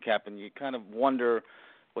Handicap, and you kind of wonder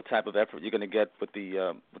what type of effort you're going to get with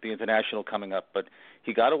the International coming up. But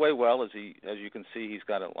he got away well, as you can see. He's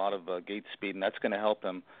got a lot of gate speed, and that's going to help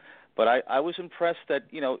him. But I was impressed that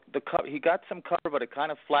he got some cover, but it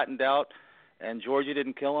kind of flattened out, and Georgia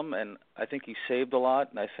didn't kill him, and I think he saved a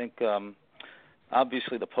lot. And I think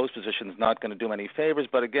obviously the post position is not going to do him any favors,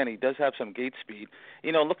 but again, he does have some gate speed.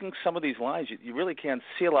 Looking at some of these lines, you really can't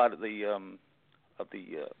see a lot of the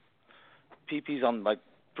PPs on like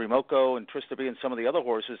Primoco and Trista B and some of the other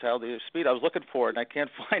horses, how their speed. I was looking for it, and I can't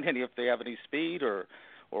find any if they have any speed or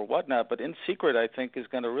whatnot. But In Secret, I think, is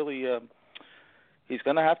going to really he's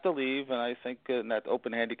going to have to leave, and I think in that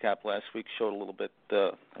open handicap last week showed a little bit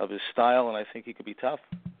of his style, and I think he could be tough.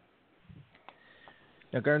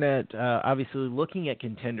 Now, Garnet, obviously looking at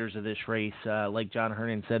contenders of this race, like John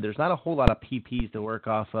Hernan said, there's not a whole lot of PPs to work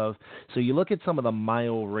off of. So you look at some of the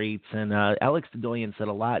mile rates, and Alex Dadoyan said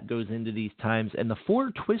a lot goes into these times. And the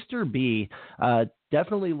 4 Twister B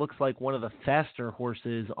definitely looks like one of the faster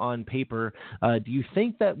horses on paper. Do you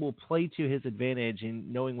think that will play to his advantage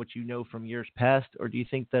in knowing what you know from years past, or do you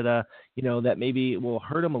think that that maybe it will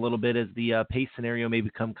hurt him a little bit as the pace scenario may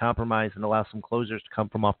become compromised and allow some closers to come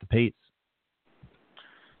from off the pace?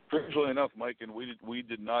 Strangely enough, Mike, and we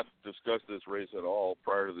did not discuss this race at all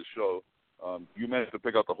prior to the show. You managed to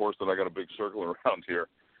pick out the horse that I got a big circle around here,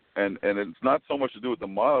 and it's not so much to do with the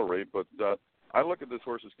mile rate, but I look at this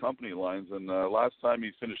horse's company lines, and last time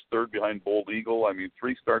he finished third behind Bold Eagle. I mean,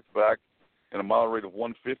 3 starts back and a mile rate of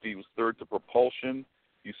 150. He was third to Propulsion.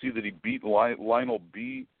 You see that he beat Lionel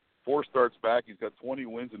B. 4 starts back. He's got 20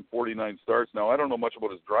 wins and 49 starts. Now, I don't know much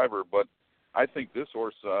about his driver, but I think this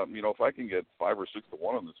horse, if I can get 5 or 6 to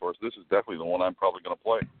 1 on this horse, this is definitely the one I'm probably going to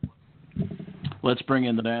play. Let's bring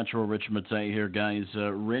in the natural Rich Mattei here, guys.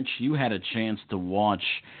 Rich, you had a chance to watch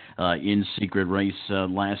In Secret race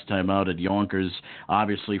last time out at Yonkers.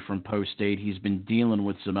 Obviously, from post 8, he's been dealing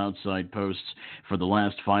with some outside posts for the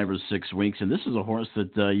last 5 or 6 weeks, and this is a horse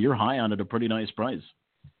that you're high on at a pretty nice price.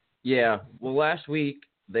 Yeah, well, last week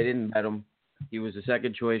they didn't bet him. He was the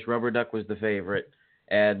second choice. Rubber Duck was the favorite,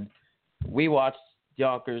 and we watched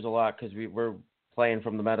Yonkers a lot because we were playing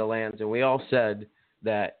from the Meadowlands, and we all said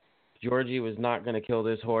that Georgie was not going to kill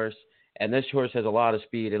this horse, and this horse has a lot of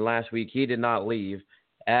speed, and last week he did not leave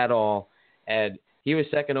at all, and he was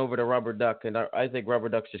second over to Rubber Duck, and I think Rubber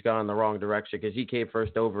Duck's just gone in the wrong direction because he came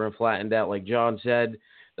first over and flattened out like John said.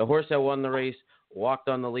 The horse that won the race walked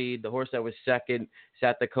on the lead. The horse that was second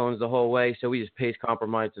sat the cones the whole way, so he just pace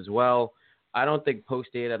compromised as well. I don't think post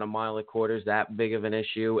 8 at a mile and a quarter is that big of an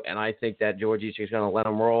issue, and I think that Georgie's just going to let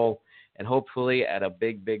him roll, and hopefully at a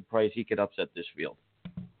big, big price he could upset this field.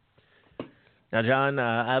 Now, John,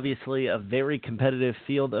 obviously a very competitive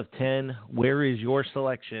field of 10. Where is your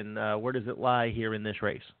selection? Where does it lie here in this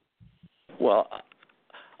race? Well,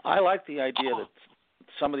 I like the idea that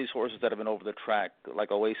some of these horses that have been over the track,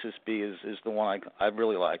 like Oasis B, is the one I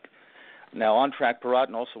really like. Now, on-track Parrot,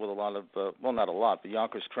 and also with a lot of, not a lot, but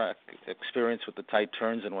Yonkers track experience with the tight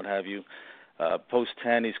turns and what have you.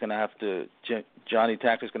 Post-10, he's going to have to, Johnny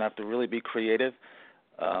Tacker's going to have to really be creative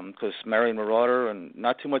because Marion Marauder and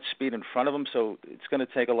not too much speed in front of him, so it's going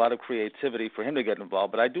to take a lot of creativity for him to get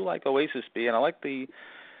involved. But I do like Oasis B, and I like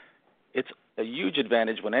it's a huge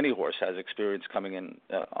advantage when any horse has experience coming in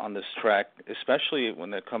on this track, especially when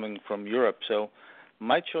they're coming from Europe. So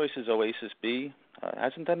my choice is Oasis B.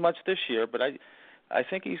 Hasn't done much this year, but I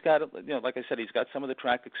think he's got, like I said, he's got some of the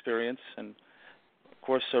track experience, and of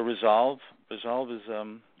course Resolve. Resolve is,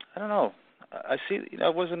 I don't know. I see. I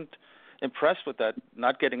wasn't impressed with that,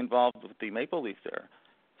 not getting involved with the Maple Leaf there.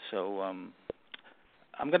 So I'm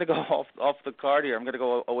going to go off the card here. I'm going to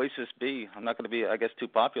go Oasis B. I'm not going to be, I guess, too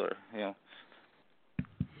popular.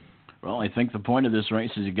 Well, I think the point of this race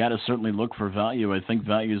is you got to certainly look for value. I think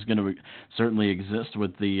value is going to certainly exist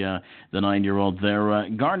with the 9-year-old there.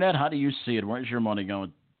 Garnet, how do you see it? Where's your money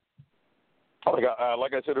going?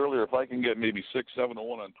 Like I said earlier, if I can get maybe 6-7 to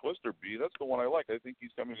 1 on Twister B, that's the one I like. I think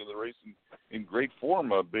he's coming to the race in great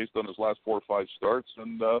form based on his last 4 or 5 starts.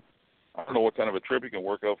 And I don't know what kind of a trip he can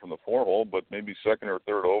work out from the 4-hole, but maybe second or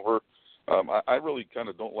third over. I really kind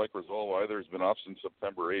of don't like Rizzo either. He's been off since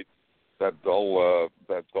September 8th. That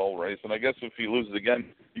dull race. And I guess if he loses again,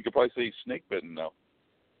 you could probably say he's snake bitten now.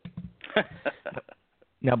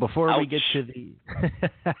 Now, before Ouch. we get to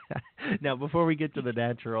the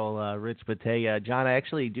natural, Rich Mattei, John, I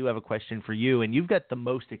actually do have a question for you, and you've got the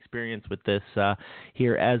most experience with this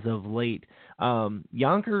here as of late.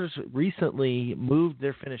 Yonkers recently moved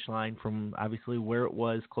their finish line from obviously where it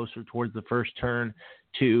was closer towards the first turn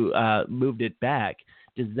to moved it back.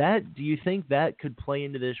 Do you think that could play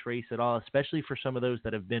into this race at all, especially for some of those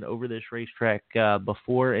that have been over this racetrack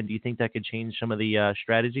before? And do you think that could change some of the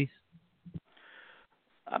strategies?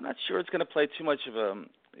 I'm not sure it's going to play too much of a,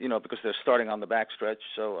 because they're starting on the back stretch.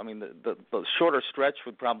 So, I mean, the shorter stretch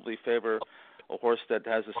would probably favor a horse that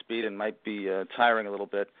has the speed and might be tiring a little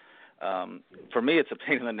bit. For me, it's a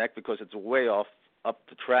pain in the neck because it's way up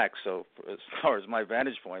the track. So as far as my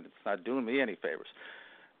vantage point, it's not doing me any favors.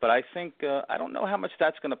 But I think I don't know how much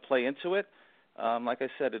that's going to play into it. Like I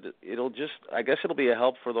said, it'll be a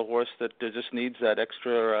help for the horse that just needs that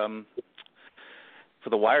extra for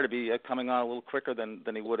the wire to be coming on a little quicker than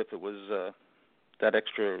he would if it was that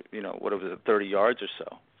extra, 30 yards or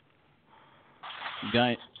so.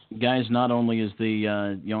 Guys, not only is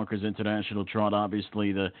the Yonkers International Trot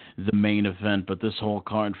obviously the main event, but this whole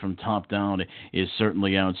card from top down is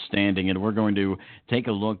certainly outstanding. And we're going to take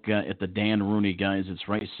a look at the Dan Rooney, guys. It's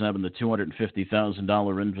race 7, the $250,000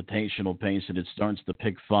 invitational pace, and it starts the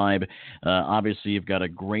pick 5. Obviously, you've got a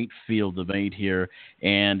great field of 8 here.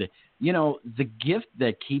 And the gift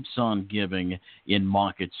that keeps on giving in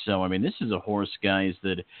Market So. I mean, this is a horse, guys,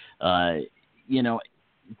 that,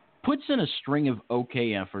 puts in a string of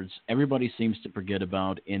okay efforts everybody seems to forget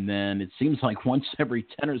about, and then it seems like once every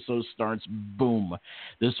 10 or so starts, boom,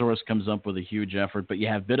 this horse comes up with a huge effort. But you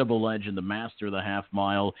have Bit of a Ledge in the Master of the Half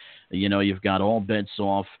Mile. You've got All Bets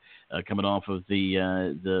Off coming off of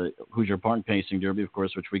the Hoosier Park Pacing Derby, of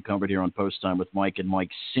course, which we covered here on Post Time with Mike. And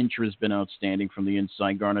Mike Cintra has been outstanding from the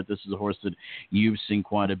inside. Garnet, this is a horse that you've seen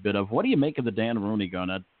quite a bit of. What do you make of the Dan Rooney,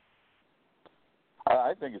 Garnet?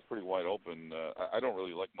 I think it's pretty wide open. I don't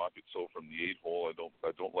really like Market So from the 8-hole.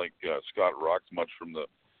 I don't like Scott Rocks much from the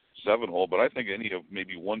 7-hole. But I think any of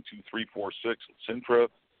maybe 1, 2, 3, 4, 6, Cintra,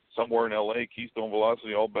 somewhere in L.A., Keystone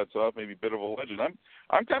Velocity, All Bets Off, maybe Bit of a Legend.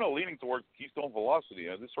 I'm kind of leaning towards Keystone Velocity.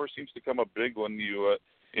 This horse seems to come up big when you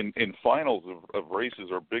in finals of races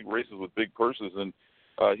or big races with big purses, and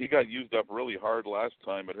he got used up really hard last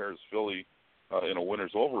time at Harris Philly in a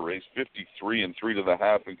winner's over race, 53 and 3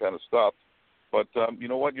 1/2, and kind of stopped. But you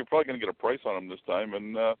know what? You're probably going to get a price on him this time,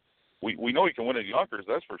 and we know he can win at Yonkers,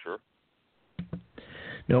 that's for sure.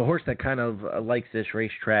 A horse that kind of likes this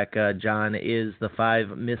racetrack, John, is the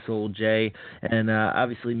 5 Missile J. And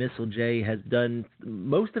obviously Missile J has done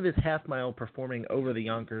most of his half-mile performing over the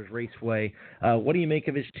Yonkers Raceway. What do you make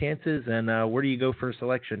of his chances, and where do you go for a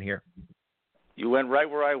selection here? You went right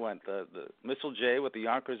where I went. The Missile J with the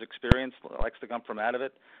Yonkers experience likes to come from out of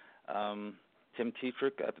it. Tim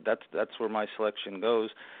Tetrick, that's where my selection goes.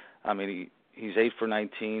 I mean, he's 8 for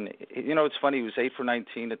 19. It's funny, he was 8 for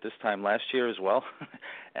 19 at this time last year as well.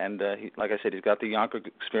 And like I said, he's got the Yonkers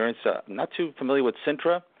experience. I'm not too familiar with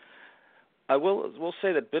Cintra. I will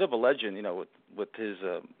say that Bit of a Legend, with his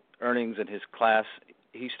earnings and his class,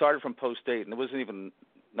 he started from post 8, and it wasn't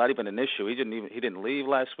not even an issue. He didn't leave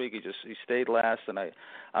last week. He stayed last, and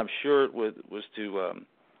I'm sure it was to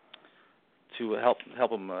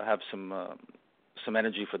help him have some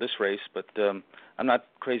energy for this race, but I'm not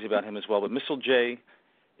crazy about him as well. But Missile J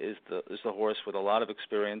is the horse with a lot of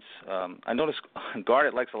experience. I noticed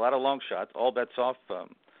Garnet likes a lot of long shots. All Bets Off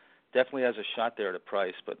definitely has a shot there at a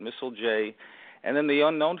price, but Missile J, and then the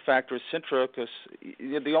unknown factor is Cintra, because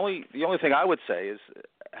the only thing I would say is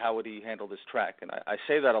how would he handle this track, and I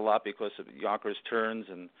say that a lot because of Yonkers turns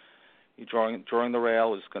and drawing the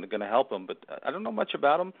rail is going to help him, but I don't know much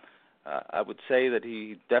about him. I would say that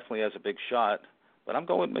he definitely has a big shot, but I'm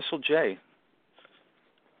going with Missile J.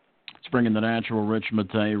 Let's bring in the natural Rich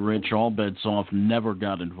Mattei. Rich, All Bets Off never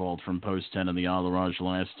got involved from post 10 in the Alarage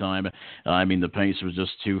last time. The pace was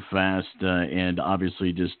just too fast, and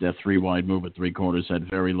obviously just that 3-wide move at 3/4 had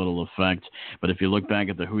very little effect. But if you look back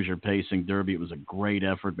at the Hoosier Pacing Derby, it was a great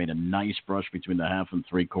effort, made a nice brush between the 1/2 and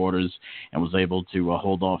 3/4, and was able to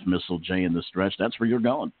hold off Missile J in the stretch. That's where you're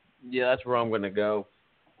going. Yeah, that's where I'm going to go.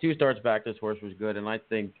 2 starts back, this horse was good, and I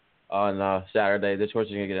think on Saturday this horse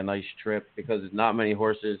is going to get a nice trip because not many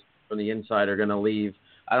horses from the inside are going to leave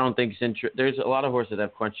I don't think Sintra. There's a lot of horses that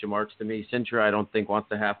have question marks to me. Sintra, I don't think wants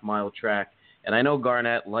the half-mile track. And I know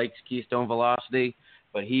Garnet likes Keystone Velocity,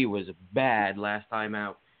 but he was bad last time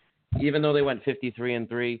out. Even though they went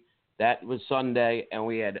 53-3, that was Sunday, and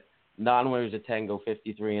we had non-winners at 10 go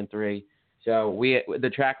 53-3. So the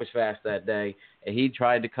track was fast that day, and he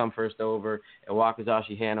tried to come first over, and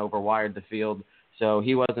Wakazashi Hanover wired the field. So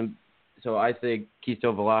he wasn't. So I think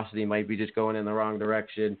Keystone Velocity might be just going in the wrong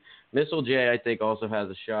direction. Missile J, I think, also has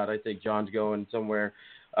a shot. I think John's going somewhere.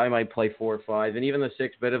 I might play 4 or 5. And even the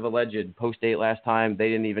 6, Bit of a Legend, post 8 last time, they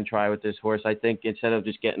didn't even try with this horse. I think instead of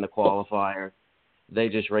just getting the qualifier, they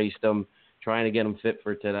just raced him, trying to get him fit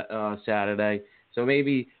for Saturday. So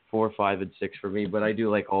maybe 4, 5, and 6 for me, but I do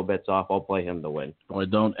like all bets off. I'll play him to win. Boy,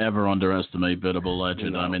 don't ever underestimate Bit of a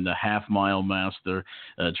Legend. No. I mean, the half-mile master,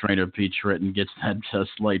 trainer Pete Shritton, gets that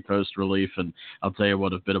slight post relief, and I'll tell you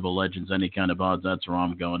what, if Bit of a Legend's any kind of odds, that's where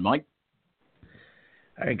I'm going. Mike?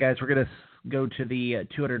 All right, guys, we're going to go to the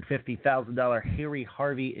 $250,000 Harry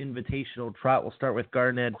Harvey Invitational Trot. We'll start with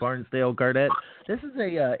Garnet Barnsdale. Garnet, this is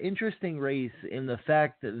a interesting race in the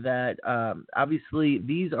fact that obviously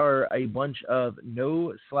these are a bunch of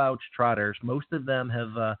no slouch trotters. Most of them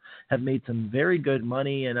have made some very good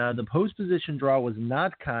money, and the post position draw was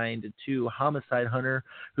not kind to Homicide Hunter,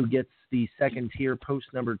 who gets the second tier post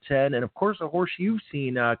number 10. And of course, a horse you've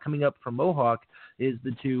seen coming up from Mohawk is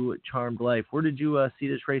the 2 Charmed Life. Where did you see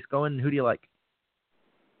this race going, and who do you like?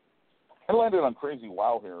 I landed on Crazy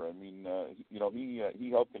Wow here. I mean,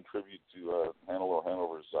 he helped contribute to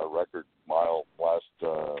Hanover's record mile last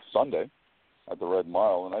Sunday at the Red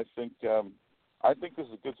Mile, and I think this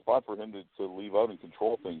is a good spot for him to leave out and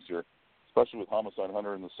control things here, especially with Homicide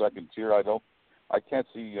Hunter in the second tier. I can't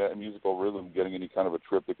see Musical Rhythm getting any kind of a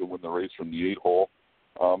trip that could win the race from the 8 hole,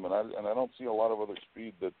 and I don't see a lot of other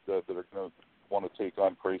speed that are going to want to take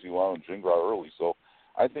on Crazy Wow and Jingra early. So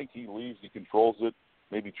I think he leaves, he controls it.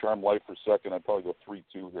 Maybe Charm Life for second. I'd probably go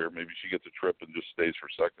 3-2 here. Maybe she gets a trip and just stays for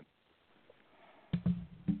second.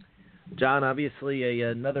 John, obviously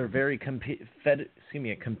another very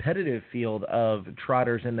competitive field of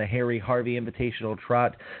trotters in the Harry Harvey Invitational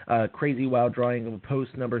Trot. Crazy Wow drawing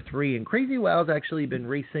post number 3, and Crazy Wow's actually been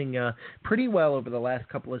racing pretty well over the last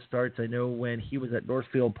couple of starts. I know when he was at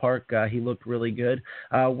Northfield Park, he looked really good.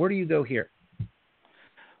 Where do you go here?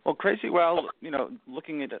 Well, Crazy Wow,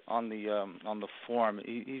 looking at it on the form,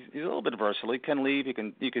 he's a little bit versatile. He can leave. He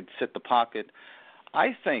could sit the pocket.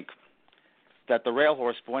 I think that the rail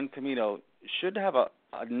horse Buen Camino should have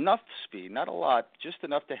enough speed, not a lot, just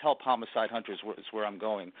enough to help Homicide Hunter is where I'm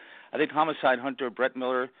going. I think Homicide Hunter, Brett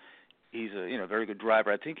Miller, he's a very good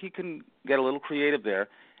driver. I think he can get a little creative there.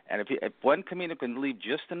 And if Buen Camino can leave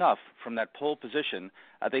just enough from that pole position,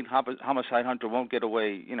 I think Homicide Hunter won't get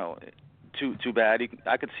away, too bad.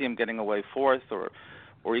 I could see him getting away 4th,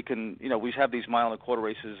 or he can, we have these 1.25 mile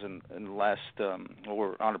races in the last,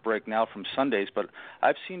 we're on a break now from Sundays, but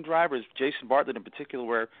I've seen drivers, Jason Bartlett in particular,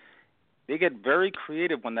 where they get very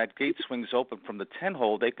creative when that gate swings open from the 10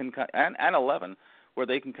 hole. They can and 11, where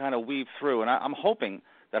they can kind of weave through. And I'm hoping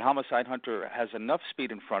that Homicide Hunter has enough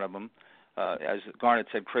speed in front of him. As Garnet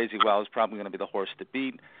said, Crazy Wow is probably going to be the horse to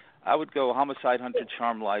beat. I would go Homicide Hunter,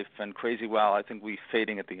 Charm Life, and Crazy Wow. I think we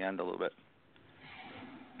fading at the end a little bit.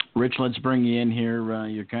 Rich, let's bring you in here.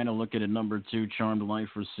 You're kind of looking at number 2, Charmed Life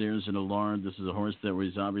for Sears and Allard. This is a horse that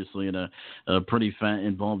was obviously in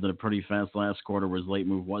involved in a pretty fast last quarter, where his late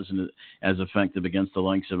move wasn't as effective against the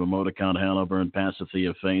likes of Emoticon, Hanover, and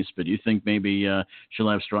Pasithea Face. But do you think maybe she'll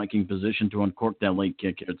have striking position to uncork that late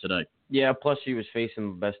kick here today? Yeah, plus she was facing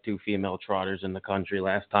the best 2 female trotters in the country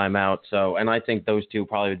last time out. So, and I think those 2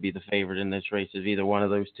 probably would be the favorite in this race if either one of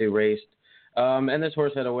those 2 raced. And this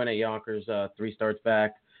horse had a win at Yonkers 3 starts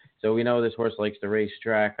back. So we know this horse likes the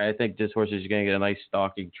racetrack. I think this horse is going to get a nice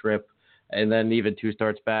stalking trip. And then even 2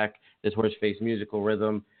 starts back, this horse faced Musical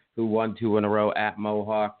Rhythm, who won 2 in a row at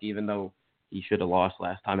Mohawk, even though he should have lost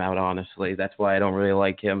last time out, honestly. That's why I don't really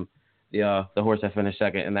like him. The horse that finished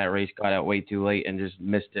second in that race got out way too late and just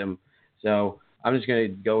missed him. So I'm just going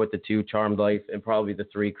to go with the 2 Charmed Life and probably the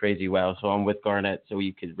 3 Crazy Wow. So I'm with Garnet, so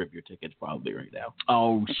you could rip your tickets probably right now.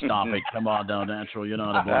 Oh, stop it. Come on now, Natural. You're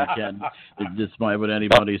not a blackhead, despite what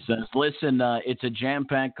anybody says. Listen, it's a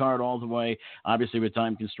jam-packed card all the way. Obviously, with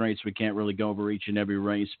time constraints, we can't really go over each and every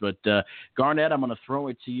race. But, Garnet, I'm going to throw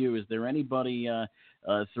it to you. Is there anybody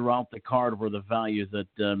throughout the card where the value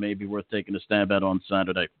that may be worth taking a stab at on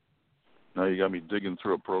Saturday? Now you got me digging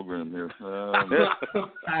through a program here.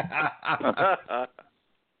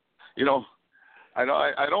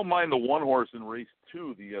 I don't mind the 1 horse in race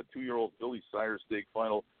 2, the 2-year-old Philly Sire Stakes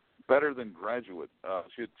final, better than Graduate.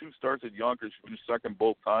 She had 2 starts at Yonkers. She finished second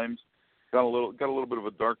both times. got a little bit of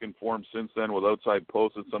a darkened form since then with outside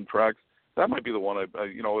posts at some tracks. That might be the one I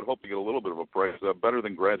would hope to get a little bit of a price, better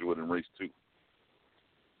than Graduate in race 2.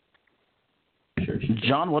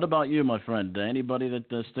 John, what about you, my friend? Anybody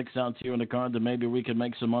that sticks out to you in the card that maybe we could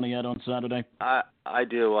make some money at on Saturday? I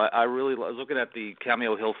do. I really was looking at the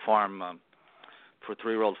Cameo Hill Farm for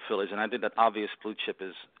 3-year-old fillies, and I think that Obvious Blue Chip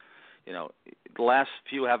is, the last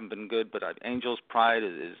few haven't been good, but Angel's Pride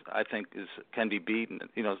can be beaten.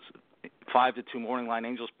 5-2 Morning Line.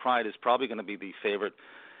 Angel's Pride is probably going to be the favorite.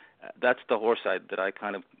 That's the horse that I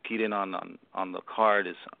kind of keyed in on the card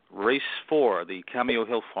is race 4, the Cameo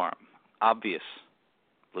Hill Farm. Obvious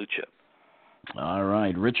Blue Chip. All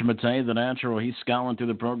right. Rich Mattei, the natural, he's scouring through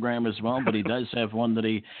the program as well, but he does have one that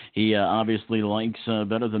he obviously likes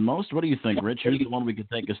better than most. What do you think, Rich? Who's the one we could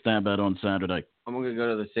take a stab at on Saturday? I'm going to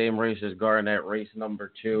go to the same race as Garnet, race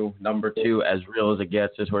number 2. Number 2, as real as it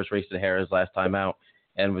gets. This horse raced at Harris last time out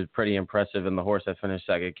and was pretty impressive, and the horse that finished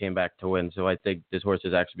second came back to win. So I think this horse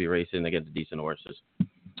is actually racing against decent horses.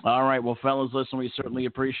 All right. Well, fellas, listen, we certainly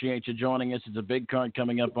appreciate you joining us. It's a big card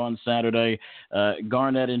coming up on Saturday.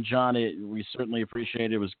 Garnet and John, we certainly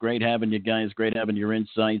appreciate it. It was great having you guys, great having your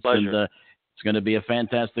insights. Pleasure. And it's going to be a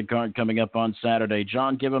fantastic card coming up on Saturday.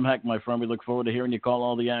 John, give him heck, my friend. We look forward to hearing you call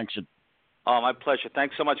all the action. Oh, my pleasure.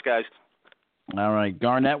 Thanks so much, guys. All right.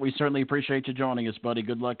 Garnet, we certainly appreciate you joining us, buddy.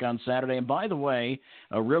 Good luck on Saturday. And by the way,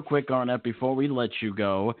 real quick, Garnet, before we let you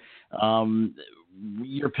go,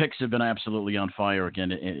 your picks have been absolutely on fire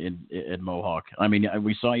again in Mohawk. I mean,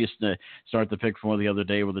 we saw you start the pick 4 the other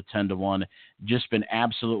day with a 10-1. Just been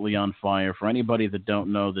absolutely on fire. For anybody that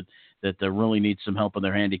don't know that they really need some help in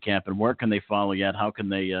their handicap, and where can they follow you at? How can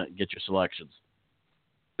they get your selections?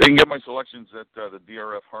 They can get my selections at the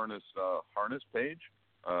DRF Harness page.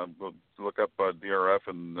 Look up DRF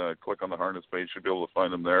and click on the Harness page. Should be able to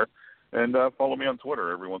find them there. And follow me on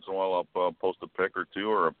Twitter. Every once in a while I'll post a pick or two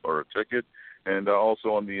or a ticket. And also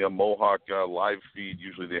on the Mohawk live feed,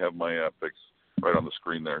 usually they have my picks right on the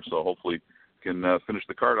screen there. So hopefully can finish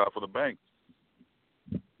the card off with a bang.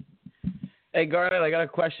 Hey, Garnet, I got a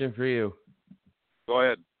question for you. Go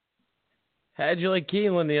ahead. How'd you like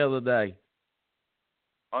Keeneland the other day?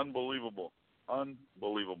 Unbelievable. I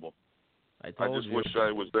just wish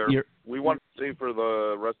I was there. We want to stay for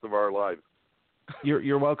the rest of our lives.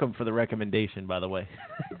 You're welcome for the recommendation, by the way.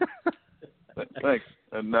 Thanks.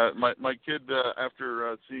 And my kid,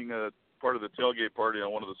 after seeing a part of the tailgate party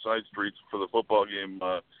on one of the side streets for the football game,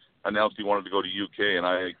 announced he wanted to go to UK, and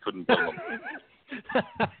I couldn't blame him.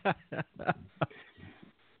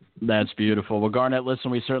 That's beautiful. Well, Garnet,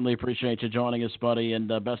 listen, we certainly appreciate you joining us, buddy, and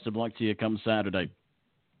best of luck to you come Saturday.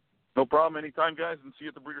 No problem. Anytime, guys, and see you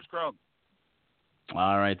at the Breeders' Crown.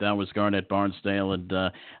 All right, that was Garnet Barnsdale, and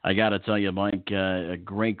I got to tell you, Mike, a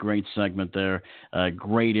great segment there.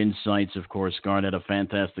 Great insights, of course. Garnet, a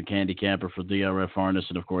fantastic handicapper for DRF Harness,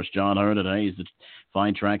 and, of course, John Hernan. He's the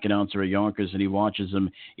fine track announcer at Yonkers, and he watches them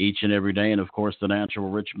each and every day. And, of course, the natural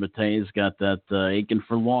Rich Mattei's got that aching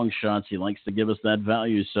for long shots. He likes to give us that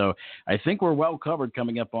value. So I think we're well covered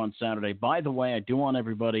coming up on Saturday. By the way, I do want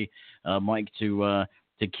everybody, Mike, to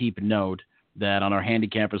keep note that on our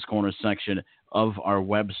Handicappers Corner section of our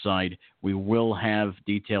website, we will have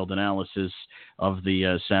detailed analysis of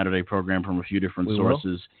the Saturday program from a few different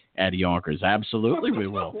sources at Yonkers. Absolutely, we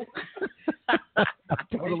will.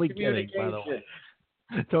 Totally kidding, by the way.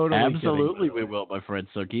 Totally Absolutely, kidding. we will, my friend.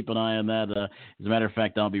 So keep an eye on that. As a matter of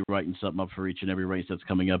fact, I'll be writing something up for each and every race that's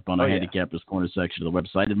coming up on our Handicappers Corner section of the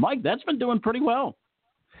website. And, Mike, that's been doing pretty well.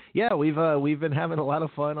 Yeah, we've been having a lot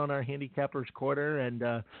of fun on our Handicappers Corner,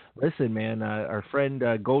 and listen, man, our friend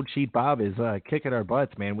Gold Sheet Bob is kicking our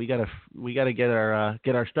butts, man. We gotta get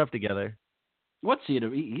our stuff together. What's he at?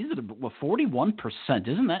 He's at 41%.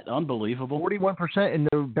 Isn't that unbelievable? 41%, and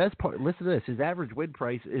the best part, listen to this: his average win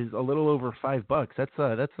price is a little over $5.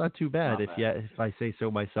 That's not too bad, if I say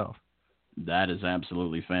so myself. That is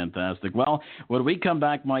absolutely fantastic. Well, when we come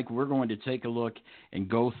back, Mike, we're going to take a look and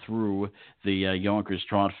go through the Yonkers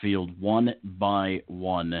Trot field one by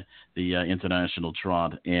one, the International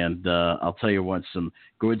Trot. And I'll tell you what, some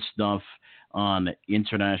good stuff on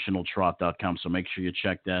internationaltrot.com, so make sure you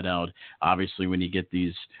check that out. Obviously, when you get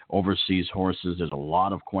these overseas horses, there's a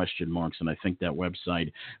lot of question marks, and I think that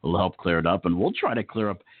website will help clear it up. And we'll try to clear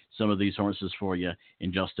up some of these horses for you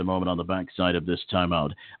in just a moment on the backside of this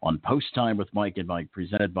timeout on Post Time with Mike and Mike,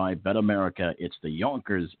 presented by BetAmerica. It's the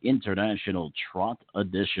Yonkers International Trot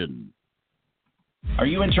Edition. Are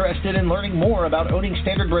you interested in learning more about owning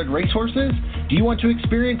standardbred racehorses? Do you want to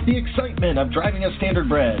experience the excitement of driving a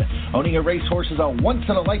standardbred? Owning a racehorse is a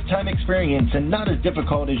once-in-a-lifetime experience and not as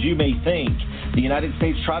difficult as you may think. The United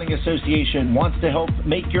States Trotting Association wants to help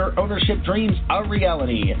make your ownership dreams a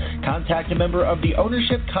reality. Contact a member of the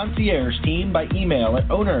Ownership Concierge team by email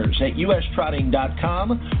at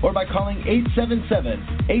owners@ustrotting.com or by calling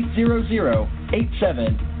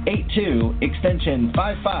 877-800-8782, extension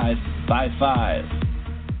 5555.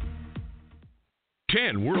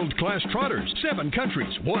 10 world-class trotters, 7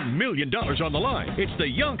 countries, $1 million on the line. It's the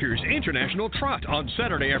Yonkers International Trot on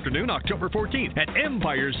Saturday afternoon, October 14th at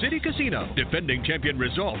Empire City Casino. Defending champion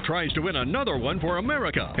Resolve tries to win another one for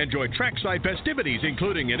America. Enjoy trackside festivities,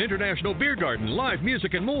 including an international beer garden, live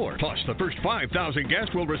music, and more. Plus, the first 5,000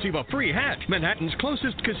 guests will receive a free hat. Manhattan's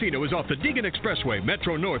closest casino is off the Deegan Expressway,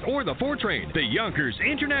 Metro North, or the 4 train. The Yonkers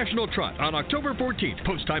International Trot on October 14th.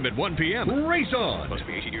 Post time at 1 p.m. Race on! Must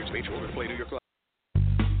be 18 years of age or older to play New York Club.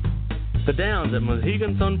 The Downs at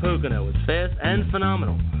Mohegan Sun Pocono is fast and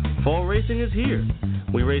phenomenal. Fall racing is here.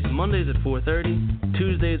 We race Mondays at 4:30,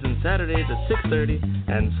 Tuesdays and Saturdays at 6:30,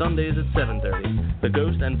 and Sundays at 7:30. The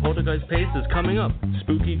Ghost and Poltergeist Pace is coming up.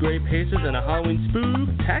 Spooky Gray Paces and a Halloween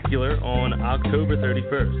Spooktacular on October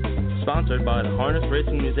 31st. Sponsored by the Harness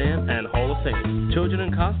Racing Museum and Hall of Fame. Children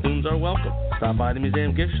in costumes are welcome. Stop by the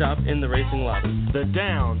museum gift shop in the racing lobby. The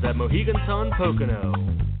Downs at Mohegan Sun Pocono.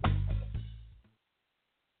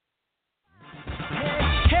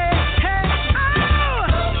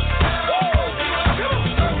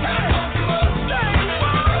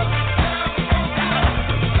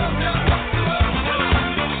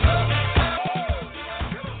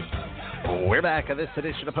 We're back on this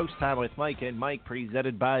edition of Post Time with Mike and Mike,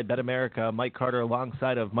 presented by BetAmerica. Mike Carter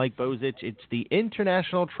alongside of Mike Bozich. It's the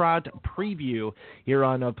International Trot preview here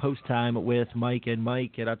on Post Time with Mike and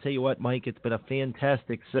Mike. And I'll tell you what, Mike, it's been a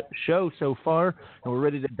fantastic show so far, and we're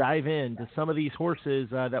ready to dive into some of these horses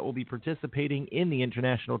that will be participating in the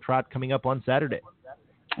International Trot coming up on Saturday.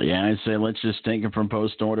 Yeah, I say let's just take it from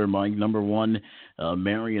post order, Mike. Number 1,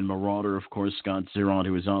 Marion Marauder, of course. Scott Zeron,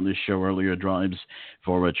 who was on this show earlier, drives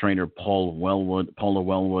for trainer Paula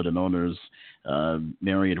Wellwood and owners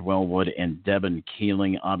Marion Wellwood and Devin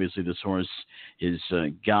Keeling. Obviously, this horse has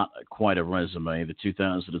got quite a resume. The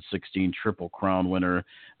 2016 Triple Crown winner,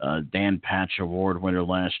 Dan Patch Award winner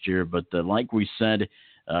last year. But like we said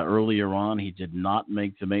earlier on, he did not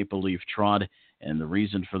make the Maple Leaf Trot. And the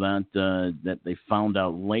reason for that, that they found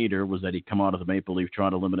out later, was that he come out of the Maple Leaf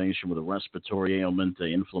Trot elimination with a respiratory ailment,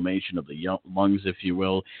 inflammation of the lungs, if you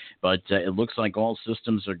will. But it looks like all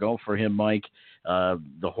systems are go for him, Mike.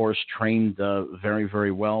 The horse trained very,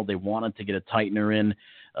 very well. They wanted to get a tightener in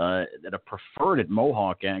that preferred at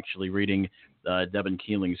Mohawk, actually, reading Devin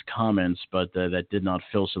Keeling's comments, but that did not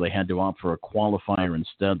fill, so they had to opt for a qualifier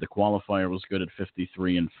instead. The qualifier was good at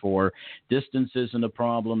 53-4. Distance isn't a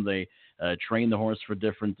problem. They train the horse for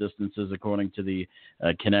different distances according to the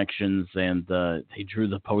connections, and they drew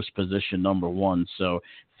the post position number 1. So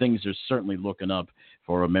things are certainly looking up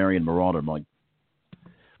for a Marion Marauder, Mike.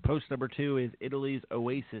 Post number 2 is Italy's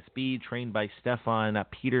Oasis B, trained by Stefan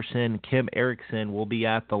Peterson. Kim Erickson will be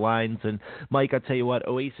at the lines. And, Mike, I'll tell you what,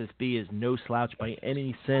 Oasis B is no slouch by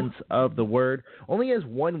any sense of the word. Only has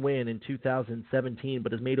 1 win in 2017,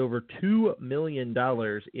 but has made over $2 million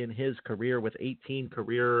in his career with 18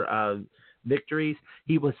 career victories.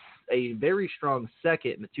 He was a very strong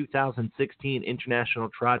second in the 2016 International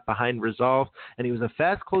Trot behind Resolve, and he was a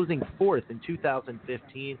fast-closing 4th in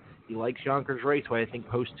 2015. He likes Yonkers Raceway. I think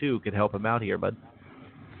Post 2 could help him out here, bud.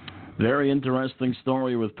 Very interesting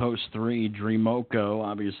story with Post 3, Dreamoko,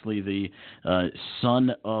 obviously the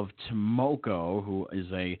son of Tomoko, who is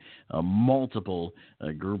a multiple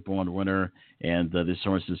Group 1 winner, and this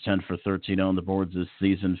horse is 10 for 13 on the boards this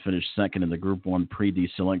season, finished second in the Group 1 Pre-D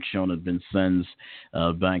Selection at Vincennes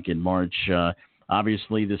back in March.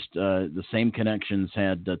 Obviously, the same connections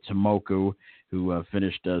had Tomoko, who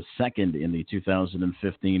finished second in the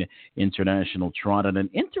 2015 International Trot. And an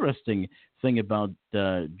interesting thing about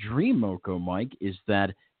Dreamoko, Mike, is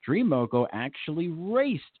that Dreamoko actually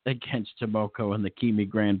raced against Tomoko in the Kimi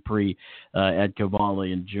Grand Prix at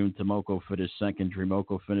Cavalli in June. Tomoko finished second.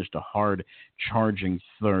 Dreamoko finished a hard charging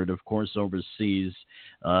third. Of course, overseas,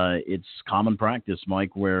 it's common practice,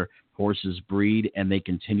 Mike, where horses breed and they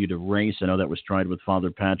continue to race. I know that was tried with Father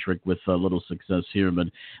Patrick with little success here, but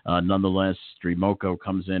nonetheless, Dreamoko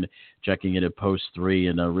comes in checking it at Post 3,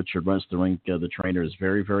 and Richard Westerink, the trainer, is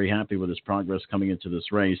very, very happy with his progress coming into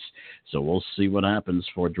this race. So we'll see what happens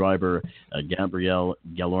for driver Gabrielle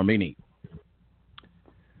Gallormini.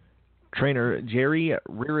 Trainer Jerry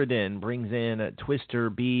Reardon brings in Twister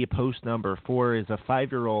B. Post number 4 is a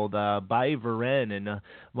 5-year-old by Varen. And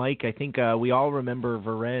Mike, I think we all remember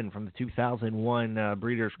Varen from the 2001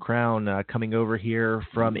 Breeders Crown coming over here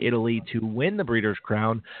from Italy to win the Breeders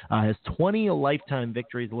Crown. Has 20 lifetime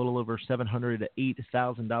victories, a little over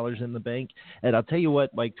 $708,000 in the bank. And I'll tell you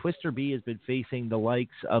what, Mike, Twister B has been facing the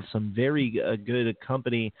likes of some very good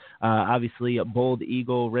company. Obviously, Bold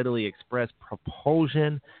Eagle, Readily Express,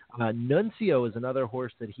 Propulsion. Nuncio is another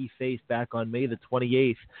horse that he faced back on May the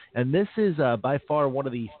 28th, and this is by far one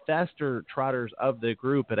of the faster trotters of the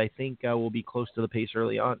group, and I think will be close to the pace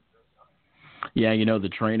early on. Yeah, you know, the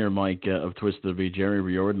trainer, Mike, of Twister V, Jerry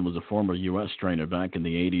Riordan, was a former U.S. trainer back in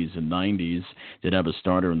the 80s and 90s. Did have a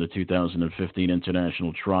starter in the 2015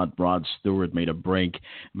 International Trot. Rod Stewart made a break,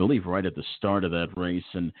 I believe, right at the start of that race.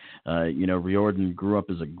 And, you know, Riordan grew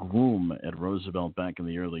up as a groom at Roosevelt back in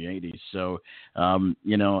the early 80s. So,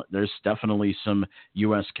 you know, there's definitely some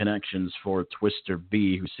U.S. connections for Twister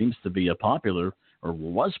B, who seems to be a popular or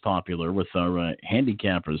was popular with our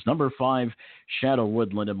handicappers. Number 5, Shadow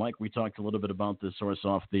Woodland. And Mike, we talked a little bit about this horse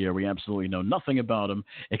off the air. We absolutely know nothing about him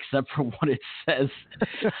except for what it says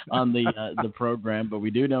on the program. But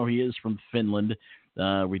we do know he is from Finland.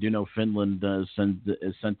 We do know Finland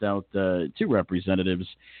sent out 2 representatives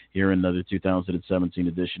here in the 2017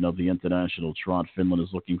 edition of the International Trot. Finland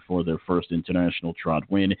is looking for their first International Trot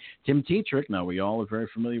win. Tim Tetrick, now we all are very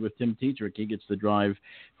familiar with Tim Tetrick. He gets the drive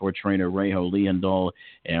for trainer Reijo Liendahl,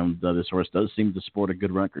 and this horse does seem to sport a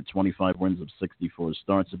good record, 25 wins of 64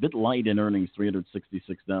 starts. A bit light in earnings,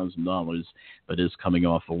 $366,000, but is coming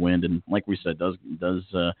off a win, and like we said, does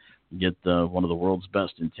get one of the world's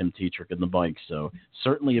best in Tim Tetrick in the bike. So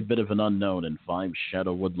certainly a bit of an unknown in 5,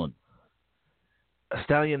 Shadow Woodland. A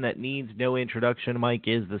stallion that needs no introduction, Mike,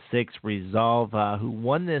 is the 6, Resolve, who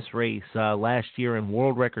won this race last year in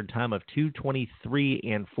world record time of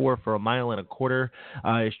 2:23.4 for a mile and a quarter.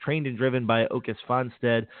 Is trained and driven by Okus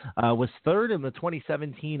Fonstead. Was 3rd in the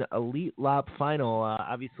 2017 Elite Lop final.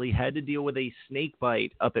 Obviously had to deal with a snake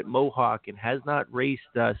bite up at Mohawk and has not raced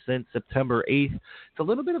since September 8th. It's a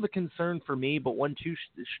little bit of a concern for me, but won 2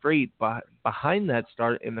 straight behind that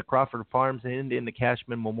start in the Crawford Farms and in the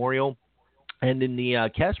Cashman Memorial. And in the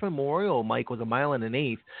Cashman Memorial, Mike was a mile and an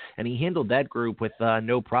eighth, and he handled that group with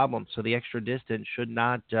no problem. So the extra distance should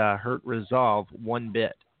not hurt Resolve one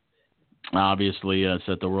bit. Obviously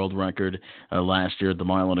set the world record last year at the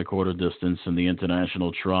mile and a quarter distance in the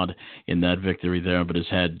International Trot in that victory there, but has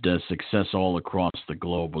had success all across the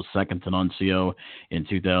globe. Was 2nd to Nuncio in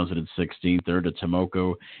 2016, 3rd to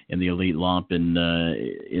Tomoko in the Elite Lop in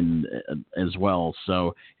as well.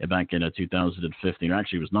 So back in 2015, or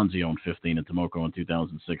actually it was Nuncio in 15 and Tomoko in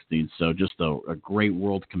 2016. So just a great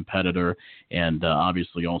world competitor, and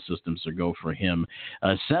obviously all systems are go for him.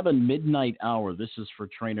 7 Midnight Hour. This is for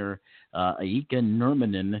trainer Aika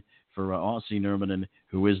Nurmanen, for Aussie Nurmanen,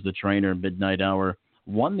 who is the trainer. Midnight Hour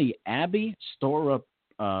won the Abbey Stora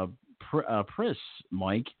Pris,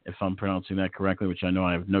 Mike, if I'm pronouncing that correctly, which I know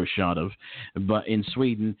I have no shot of, but in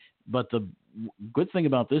Sweden. But the good thing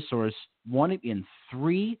about this horse, won it in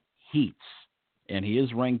 3 heats, and he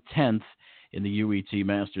is ranked 10th in the UET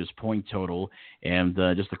Masters point total. And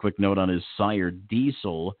just a quick note on his sire,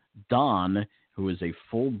 Diesel Don, who is a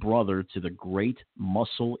full brother to the great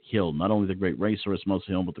Muscle Hill. Not only the great racehorse Muscle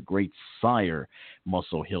Hill, but the great sire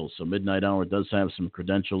Muscle Hill. So Midnight Hour does have some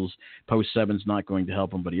credentials. Post 7's not going to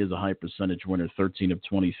help him, but he is a high percentage winner, 13 of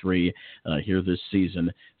 23 here this season.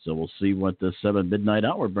 So we'll see what the 7 Midnight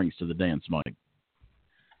Hour brings to the dance, Mike.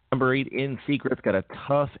 Number 8, In Secret's got a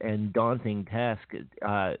tough and daunting task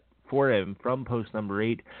for him from post number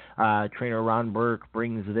 8. Trainer Ron Burke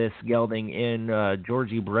brings this gelding in.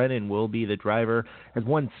 Georgie Brennan will be the driver. Has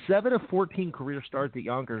won 7 of 14 career starts at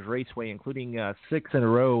Yonkers Raceway, including 6 in a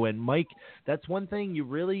row. And Mike, that's one thing you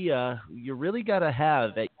really got to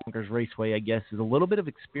have at Yonkers Raceway, I guess, is a little bit of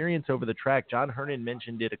experience over the track. John Hernan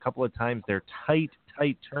mentioned it a couple of times. They're tight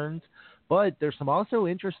turns. But there's some also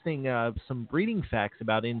interesting some breeding facts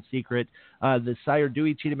about In Secret. The sire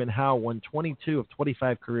Dewey Cheatham and Howe won 22 of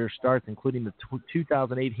 25 career starts, including the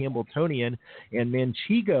 2008 Hambletonian. And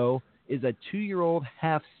Manchego is a 2-year-old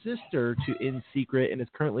half-sister to In Secret and is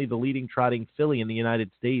currently the leading trotting filly in the United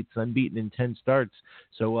States, unbeaten in 10 starts.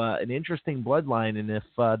 So an interesting bloodline, and if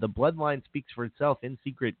the bloodline speaks for itself, In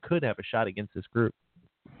Secret could have a shot against this group.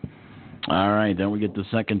 All right, then we get the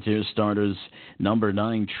second-tier starters. Number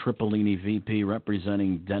 9, Tripolini VP,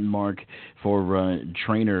 representing Denmark for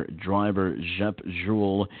trainer-driver Jep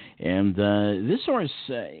Juul. And this horse,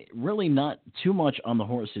 really not too much on the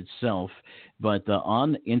horse itself, but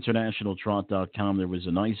on internationaltrot.com, there was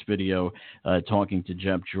a nice video talking to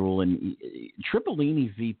Jep Juul. And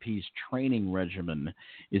Tripolini VP's training regimen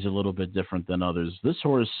is a little bit different than others. This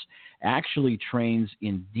horse actually trains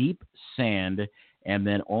in deep sand and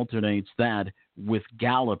then alternates that with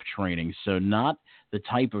gallop training. So not the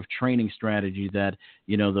type of training strategy that,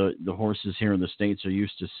 the horses here in the States are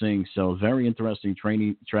used to seeing. So very interesting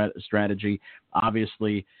training strategy.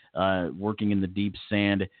 Obviously, working in the deep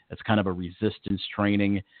sand, that's kind of a resistance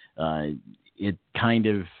training. It kind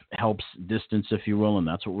of helps distance, if you will, and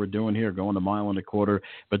that's what we're doing here, going 1.25 miles.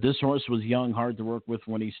 But this horse was young, hard to work with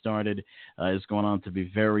when he started. Is going on to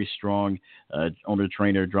be very strong.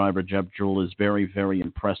 Owner-trainer driver Jep Juul is very, very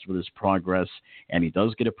impressed with his progress, and he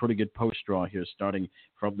does get a pretty good post draw here, starting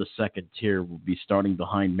from the second tier. Will be starting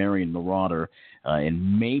behind Marion Marauder,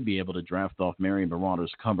 and may be able to draft off Marion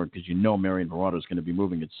Marauder's cover, because Marion Marauder is going to be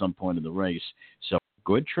moving at some point in the race. So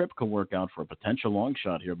good trip could work out for a potential long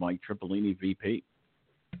shot here by Tripolini VP.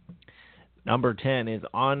 Number 10 is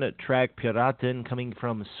On Track Piraten, coming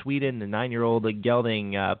from Sweden. The 9-year-old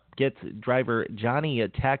gelding gets driver Johnny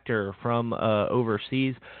Takter from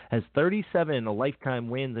overseas. Has 37 lifetime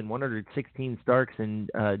wins and 116 starts, and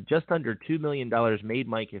just under $2 million made,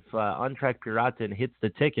 Mike. If On Track Piraten hits the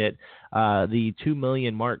ticket, the $2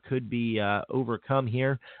 million mark could be overcome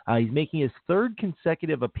here. He's making his third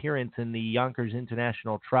consecutive appearance in the Yonkers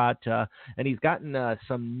International Trot, and he's gotten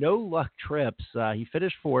some no-luck trips. He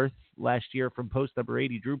finished 4th last year from post number 8.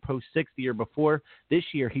 He drew post 6 the year before. This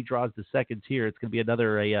year he draws the second tier. It's going to be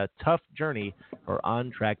another tough journey for On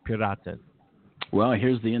Track Piraten. Well,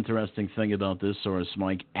 here's the interesting thing about this horse,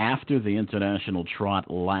 Mike. After the International Trot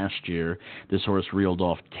last year, this horse reeled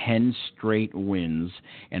off 10 straight wins,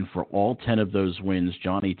 and for all 10 of those wins,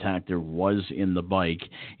 Johnny Takter was in the bike,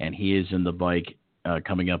 and he is in the bike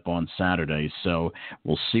coming up on Saturday. So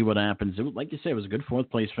we'll see what happens. Like you say, it was a good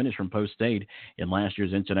 4th-place finish from post 8 in last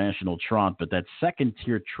year's International Trot, but that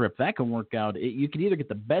second-tier trip, that can work out. You can either get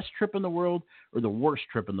the best trip in the world or the worst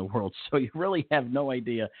trip in the world, so you really have no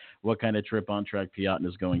idea what kind of trip On Track Piraten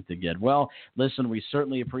is going to get. Well, listen, we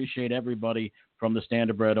certainly appreciate everybody from the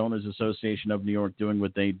Standardbred Owners Association of New York doing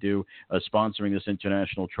what they do, sponsoring this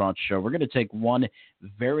International Trot show. We're going to take one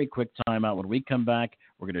very quick time out. When we come back,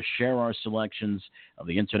 we're going to share our selections of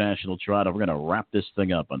the International Trot, and we're going to wrap this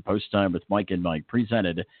thing up on Post Time with Mike and Mike,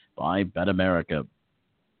 presented by BetAmerica.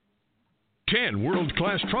 10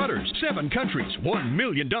 world-class trotters, 7 countries, $1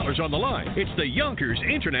 million on the line. It's the Yonkers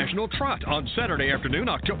International Trot on Saturday afternoon,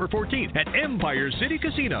 October 14th at Empire City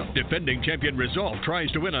Casino. Defending champion Resolve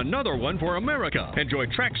tries to win another one for America. Enjoy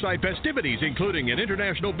trackside festivities, including an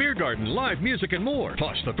international beer garden, live music, and more.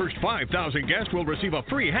 Plus, the first 5,000 guests will receive a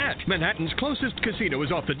free hat. Manhattan's closest casino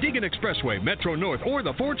is off the Deegan Expressway, Metro North, or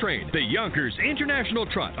the 4 train. The Yonkers International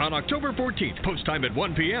Trot on October 14th. Post time at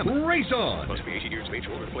 1 p.m. Race on! Must be 18 years of age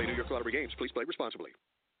or older to play New York Lottery games. Please play responsibly.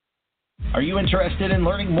 Are you interested in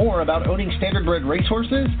learning more about owning standardbred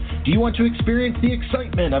racehorses? Do you want to experience the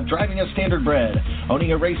excitement of driving a standardbred?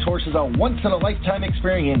 Owning a racehorse is a once-in-a-lifetime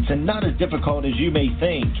experience and not as difficult as you may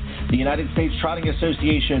think. The United States Trotting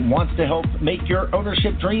Association wants to help make your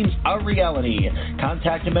ownership dreams a reality.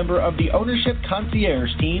 Contact a member of the Ownership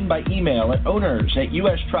Concierge team by email at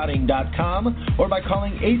owners@ustrotting.com or by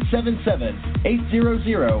calling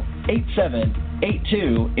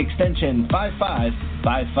 877-800-8782, extension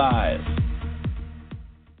 5555.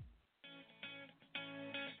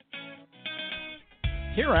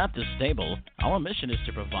 Here at the stable, our mission is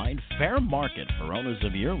to provide fair market for owners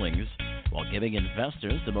of yearlings while giving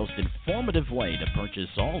investors the most informative way to purchase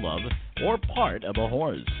all of or part of a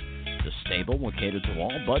horse. The stable will cater to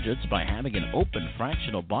all budgets by having an open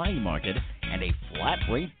fractional buying market and a flat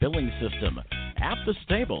rate billing system. At the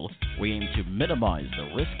stable, we aim to minimize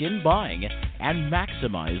the risk in buying and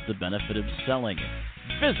maximize the benefit of selling.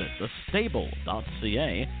 Visit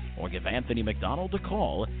thestable.ca or give Anthony McDonald a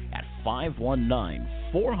call at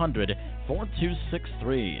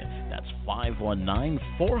 519-400-4263. That's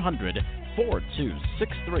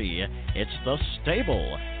 519-400-4263. It's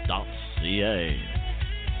thestable.ca.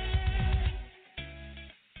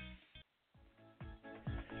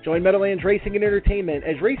 Join Meadowlands Racing and Entertainment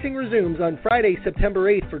as racing resumes on Friday,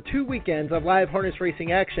 September 8th for 2 weekends of live harness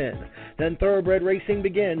racing action. Then thoroughbred racing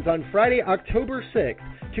begins on Friday, October 6th,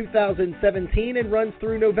 2017 and runs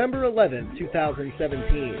through November 11th,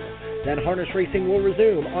 2017. Then harness racing will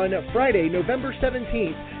resume on Friday, November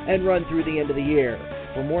 17th and run through the end of the year.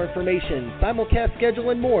 For more information, simulcast schedule,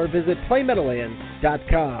 and more, visit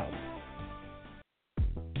playmeadowlands.com.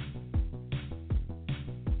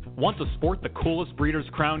 Want to sport the coolest Breeders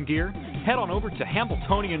Crown gear? Head on over to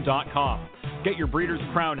Hambletonian.com. Get your Breeders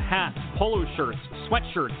Crown hats, polo shirts,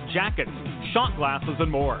 sweatshirts, jackets, shot glasses,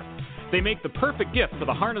 and more. They make the perfect gift for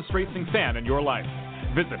the harness racing fan in your life.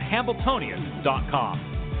 Visit Hambletonian.com.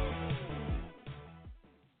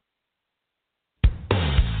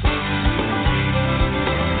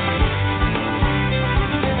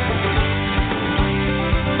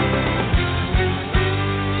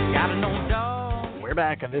 We're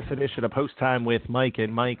back on this edition of Post Time with Mike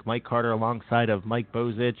and Mike Carter alongside of Mike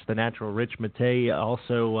Bozich, the natural Rich Mattei.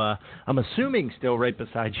 Also, I'm assuming still right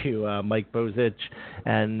beside you, Mike Bozich.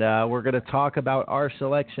 And we're going to talk about our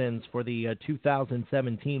selections for the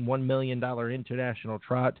 2017 $1 million International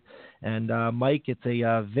Trot. And Mike, it's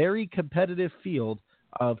a very competitive field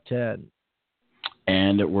of 10.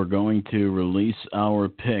 And we're going to release our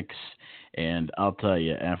picks. And I'll tell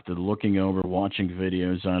you, after looking over, watching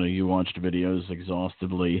videos, I know you watched videos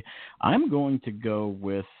exhaustively, I'm going to go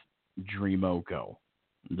with Dreamoko,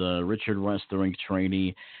 the Richard Westerink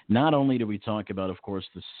trainee. Not only do we talk about, of course,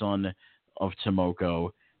 the son of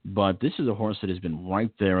Tomoko, but this is a horse that has been right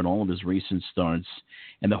there in all of his recent starts.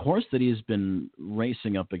 And the horse that he has been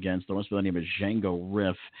racing up against, the horse by the name of Django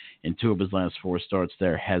Riff, in 2 of his last 4 starts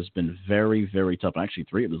there, has been very, very tough. Actually,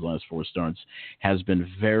 3 of his last 4 starts has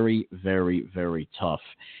been very, very, very tough.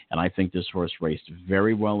 And I think this horse raced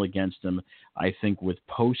very well against him. I think with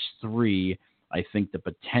post 3, I think the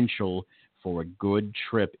potential for a good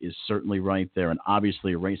trip is certainly right there. And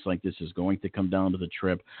obviously a race like this is going to come down to the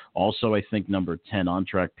trip. Also, I think number 10, On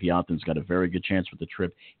Track Piatin's got a very good chance with the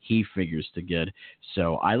trip he figures to get.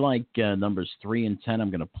 So I like numbers 3 and 10. I'm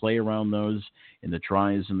going to play around those in the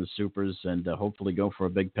tries and the supers and hopefully go for a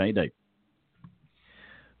big payday.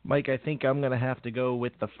 Mike, I think I'm going to have to go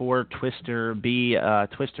with the 4, Twister B.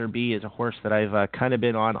 Twister B is a horse that I've kind of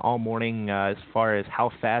been on all morning as far as how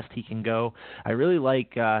fast he can go. I really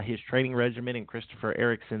like his training regimen, and Christopher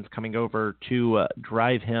Erickson's coming over to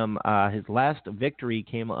drive him. His last victory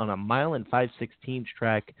came on a 1 5/16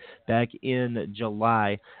 track back in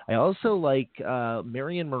July. I also like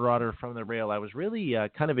Marion Marauder from the rail. I was really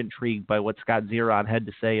kind of intrigued by what Scott Zeron had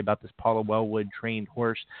to say about this Paula Wellwood trained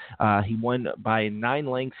horse. He won by 9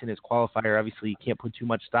 lengths in his qualifier. Obviously, you can't put too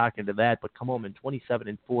much stock into that, but come home in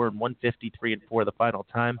 27-4 and 153-4 the final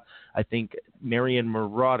time. I think Marion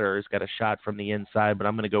Marauder has got a shot from the inside, but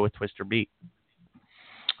I'm going to go with Twister B.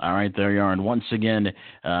 All right, there you are. And once again,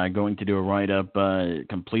 going to do a write-up,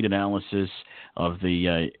 complete analysis of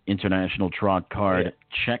the International Trot card. Yeah.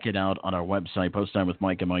 Check it out on our website,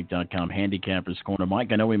 posttimewithmikeandmike.com, Handicappers Corner.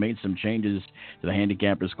 Mike, I know we made some changes to the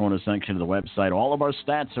Handicappers Corner section of the website. All of our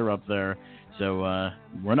stats are up there, so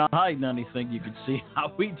we're not hiding anything. You can see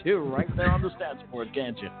how we do right there on the stats board,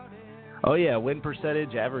 can't you? Oh, yeah, win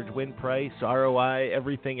percentage, average win price, ROI,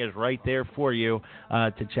 everything is right there for you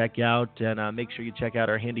to check out. And make sure you check out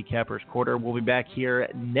our Handicappers Quarter. We'll be back here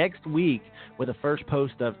next week with a first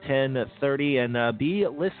post of 10:30. And be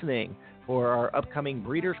listening for our upcoming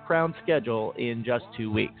Breeders Crown schedule in just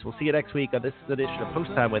 2 weeks. We'll see you next week on this edition of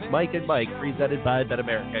Post Time with Mike and Mike, presented by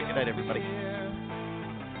BetAmerica. Good night, everybody.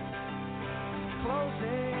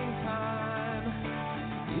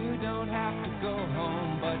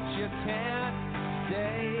 You can't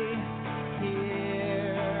stay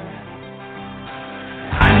here.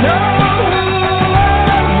 I know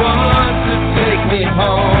who wants to take me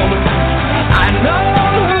home. I know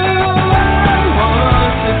who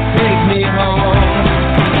wants to take me home.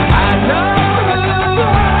 I know who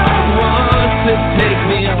wants to take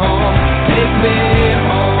me home. Take me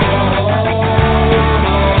home.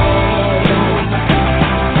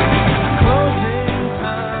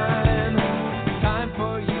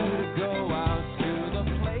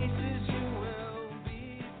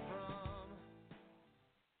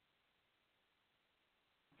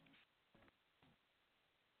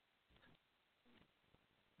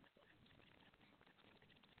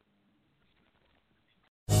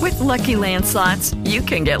 With Lucky Land Slots, you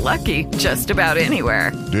can get lucky just about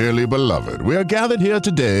anywhere. Dearly beloved, we are gathered here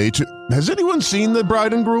today to... Has anyone seen the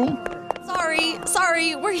bride and groom?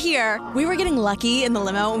 Sorry, we're here. We were getting lucky in the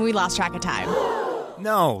limo and we lost track of time.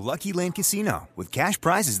 No, Lucky Land Casino, with cash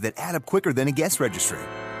prizes that add up quicker than a guest registry.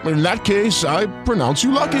 In that case, I pronounce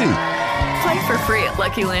you lucky. Play for free at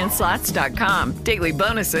LuckyLandSlots.com. Daily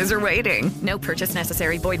bonuses are waiting. No purchase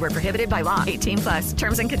necessary. Void where prohibited by law. 18+.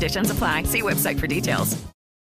 Terms and conditions apply. See website for details.